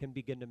can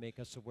begin to make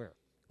us aware.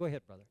 Go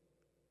ahead, brother.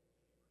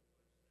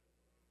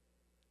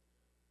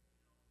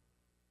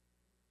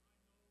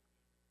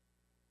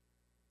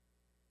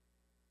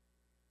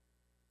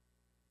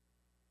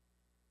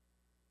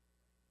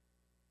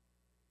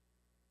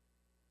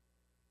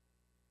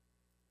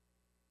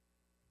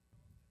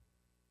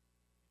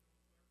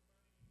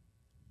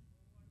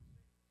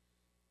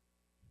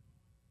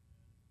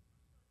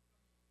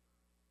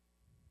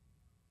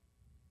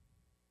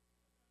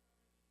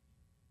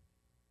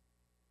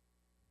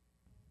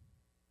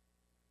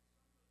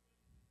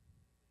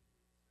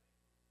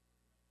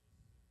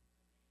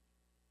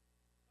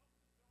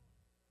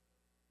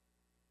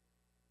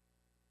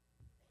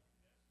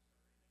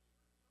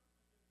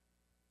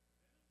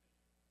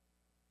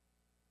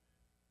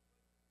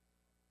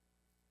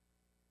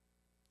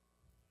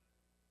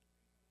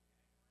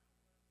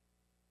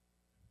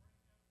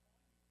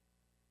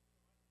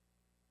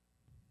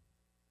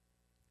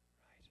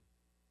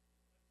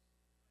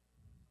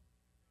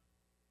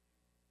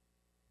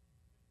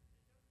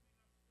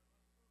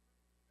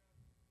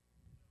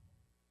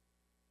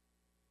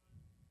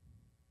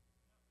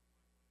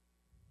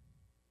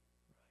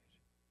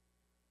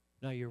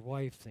 Now, your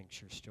wife thinks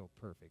you're still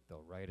perfect,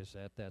 though, right?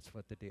 That's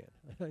what the deal?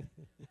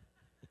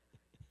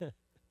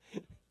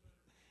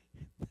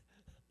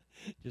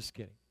 Just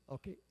kidding.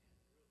 Okay.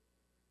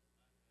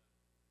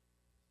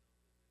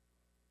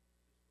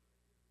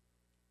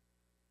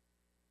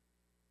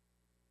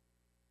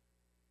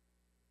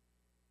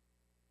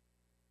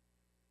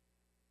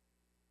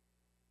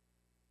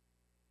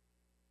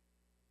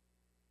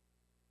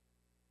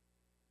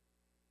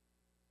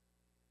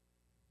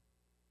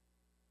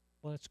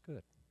 Well, that's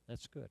good.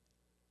 That's good.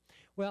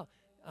 Well,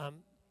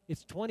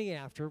 it's 20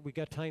 after. We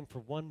got time for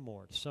one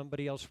more. Does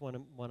somebody else want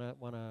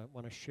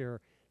to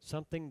share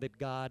something that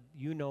God,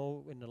 you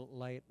know, in the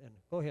light? And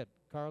go ahead,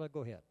 Carla.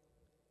 Go ahead.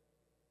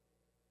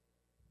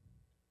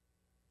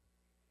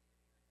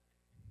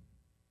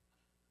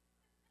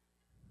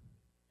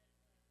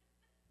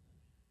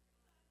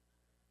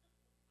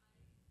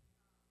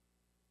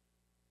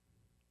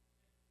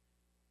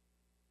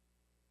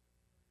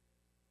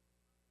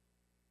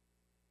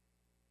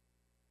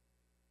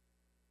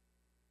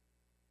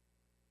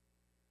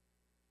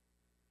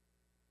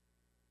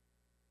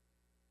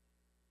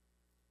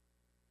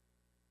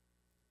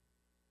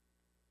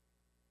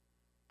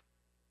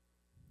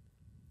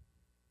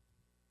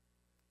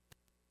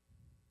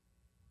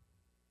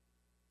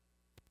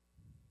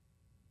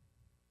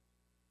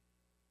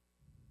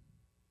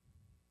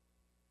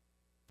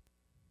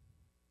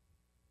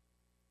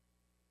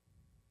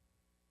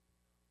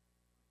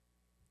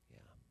 Yeah,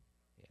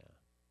 yeah,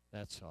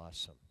 that's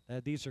awesome.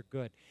 These are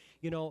good.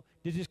 You know,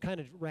 to just kind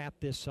of wrap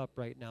this up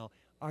right now,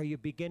 are you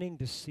beginning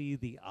to see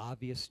the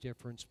obvious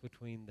difference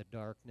between the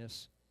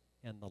darkness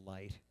and the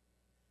light?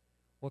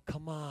 Well,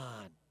 come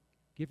on.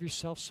 Give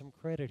yourself some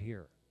credit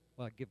here.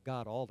 Well, give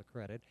God all the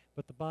credit,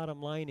 but the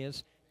bottom line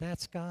is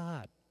that's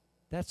God.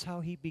 That's how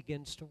he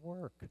begins to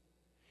work.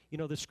 You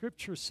know, the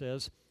scripture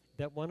says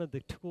that one of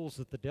the tools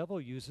that the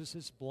devil uses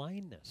is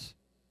blindness.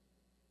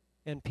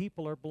 And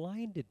people are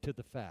blinded to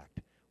the fact.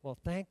 Well,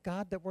 thank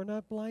God that we're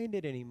not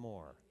blinded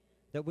anymore.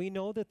 That we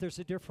know that there's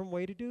a different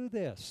way to do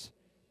this.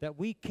 That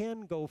we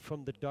can go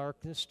from the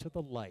darkness to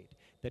the light.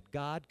 That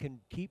God can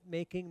keep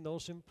making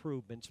those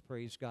improvements,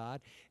 praise God.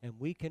 And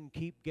we can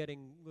keep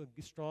getting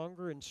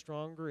stronger and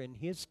stronger in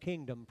his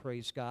kingdom,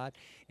 praise God.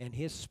 And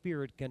his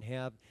spirit can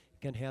have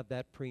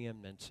that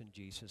preeminence in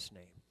Jesus'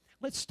 name.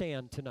 Let's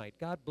stand tonight.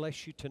 God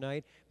bless you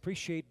tonight.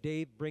 Appreciate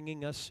Dave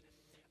bringing us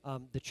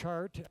the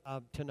chart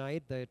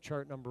tonight, the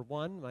chart number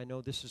 1. I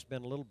know this has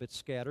been a little bit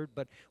scattered,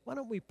 but why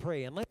don't we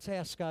pray and let's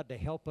ask God to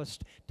help us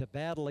to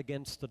battle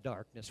against the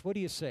darkness. What do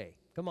you say?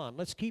 Come on,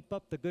 let's keep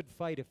up the good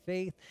fight of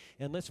faith,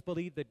 and let's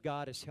believe that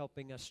God is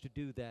helping us to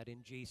do that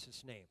in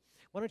Jesus' name.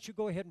 Why don't you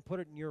go ahead and put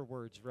it in your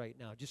words right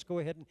now? Just go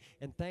ahead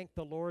and thank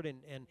the Lord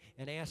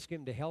and ask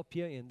him to help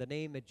you in the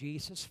name of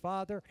Jesus.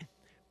 Father,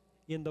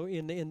 in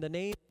the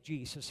name of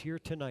Jesus here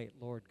tonight,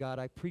 Lord God,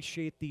 I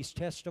appreciate these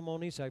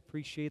testimonies. I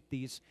appreciate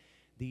these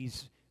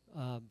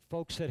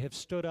folks that have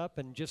stood up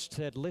and just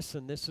said,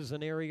 listen, this is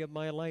an area of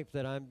my life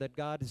that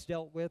God has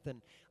dealt with,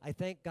 and I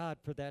thank God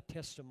for that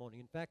testimony.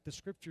 In fact, the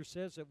Scripture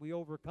says that we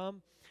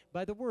overcome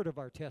by the word of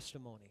our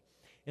testimony.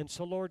 And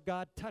so, Lord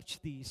God, touch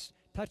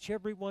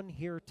everyone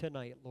here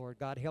tonight, Lord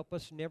God. Help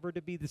us never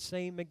to be the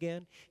same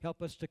again.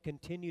 Help us to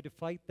continue to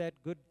fight that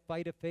good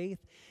fight of faith.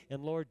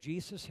 And Lord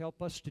Jesus,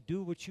 help us to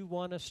do what you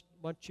want us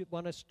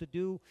to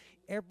do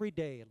every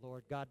day,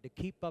 Lord God, to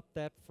keep up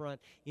that front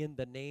in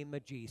the name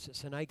of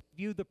Jesus. And I give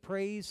you the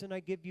praise and I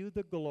give you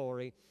the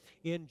glory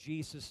in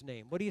Jesus'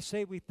 name. What do you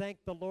say we thank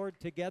the Lord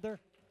together?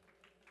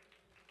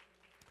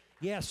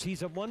 Yes,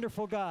 He's a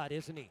wonderful God,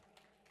 isn't He?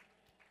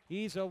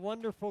 He's a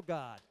wonderful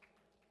God.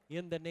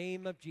 In the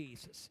name of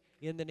Jesus.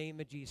 In the name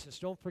of Jesus.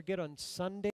 Don't forget on Sunday.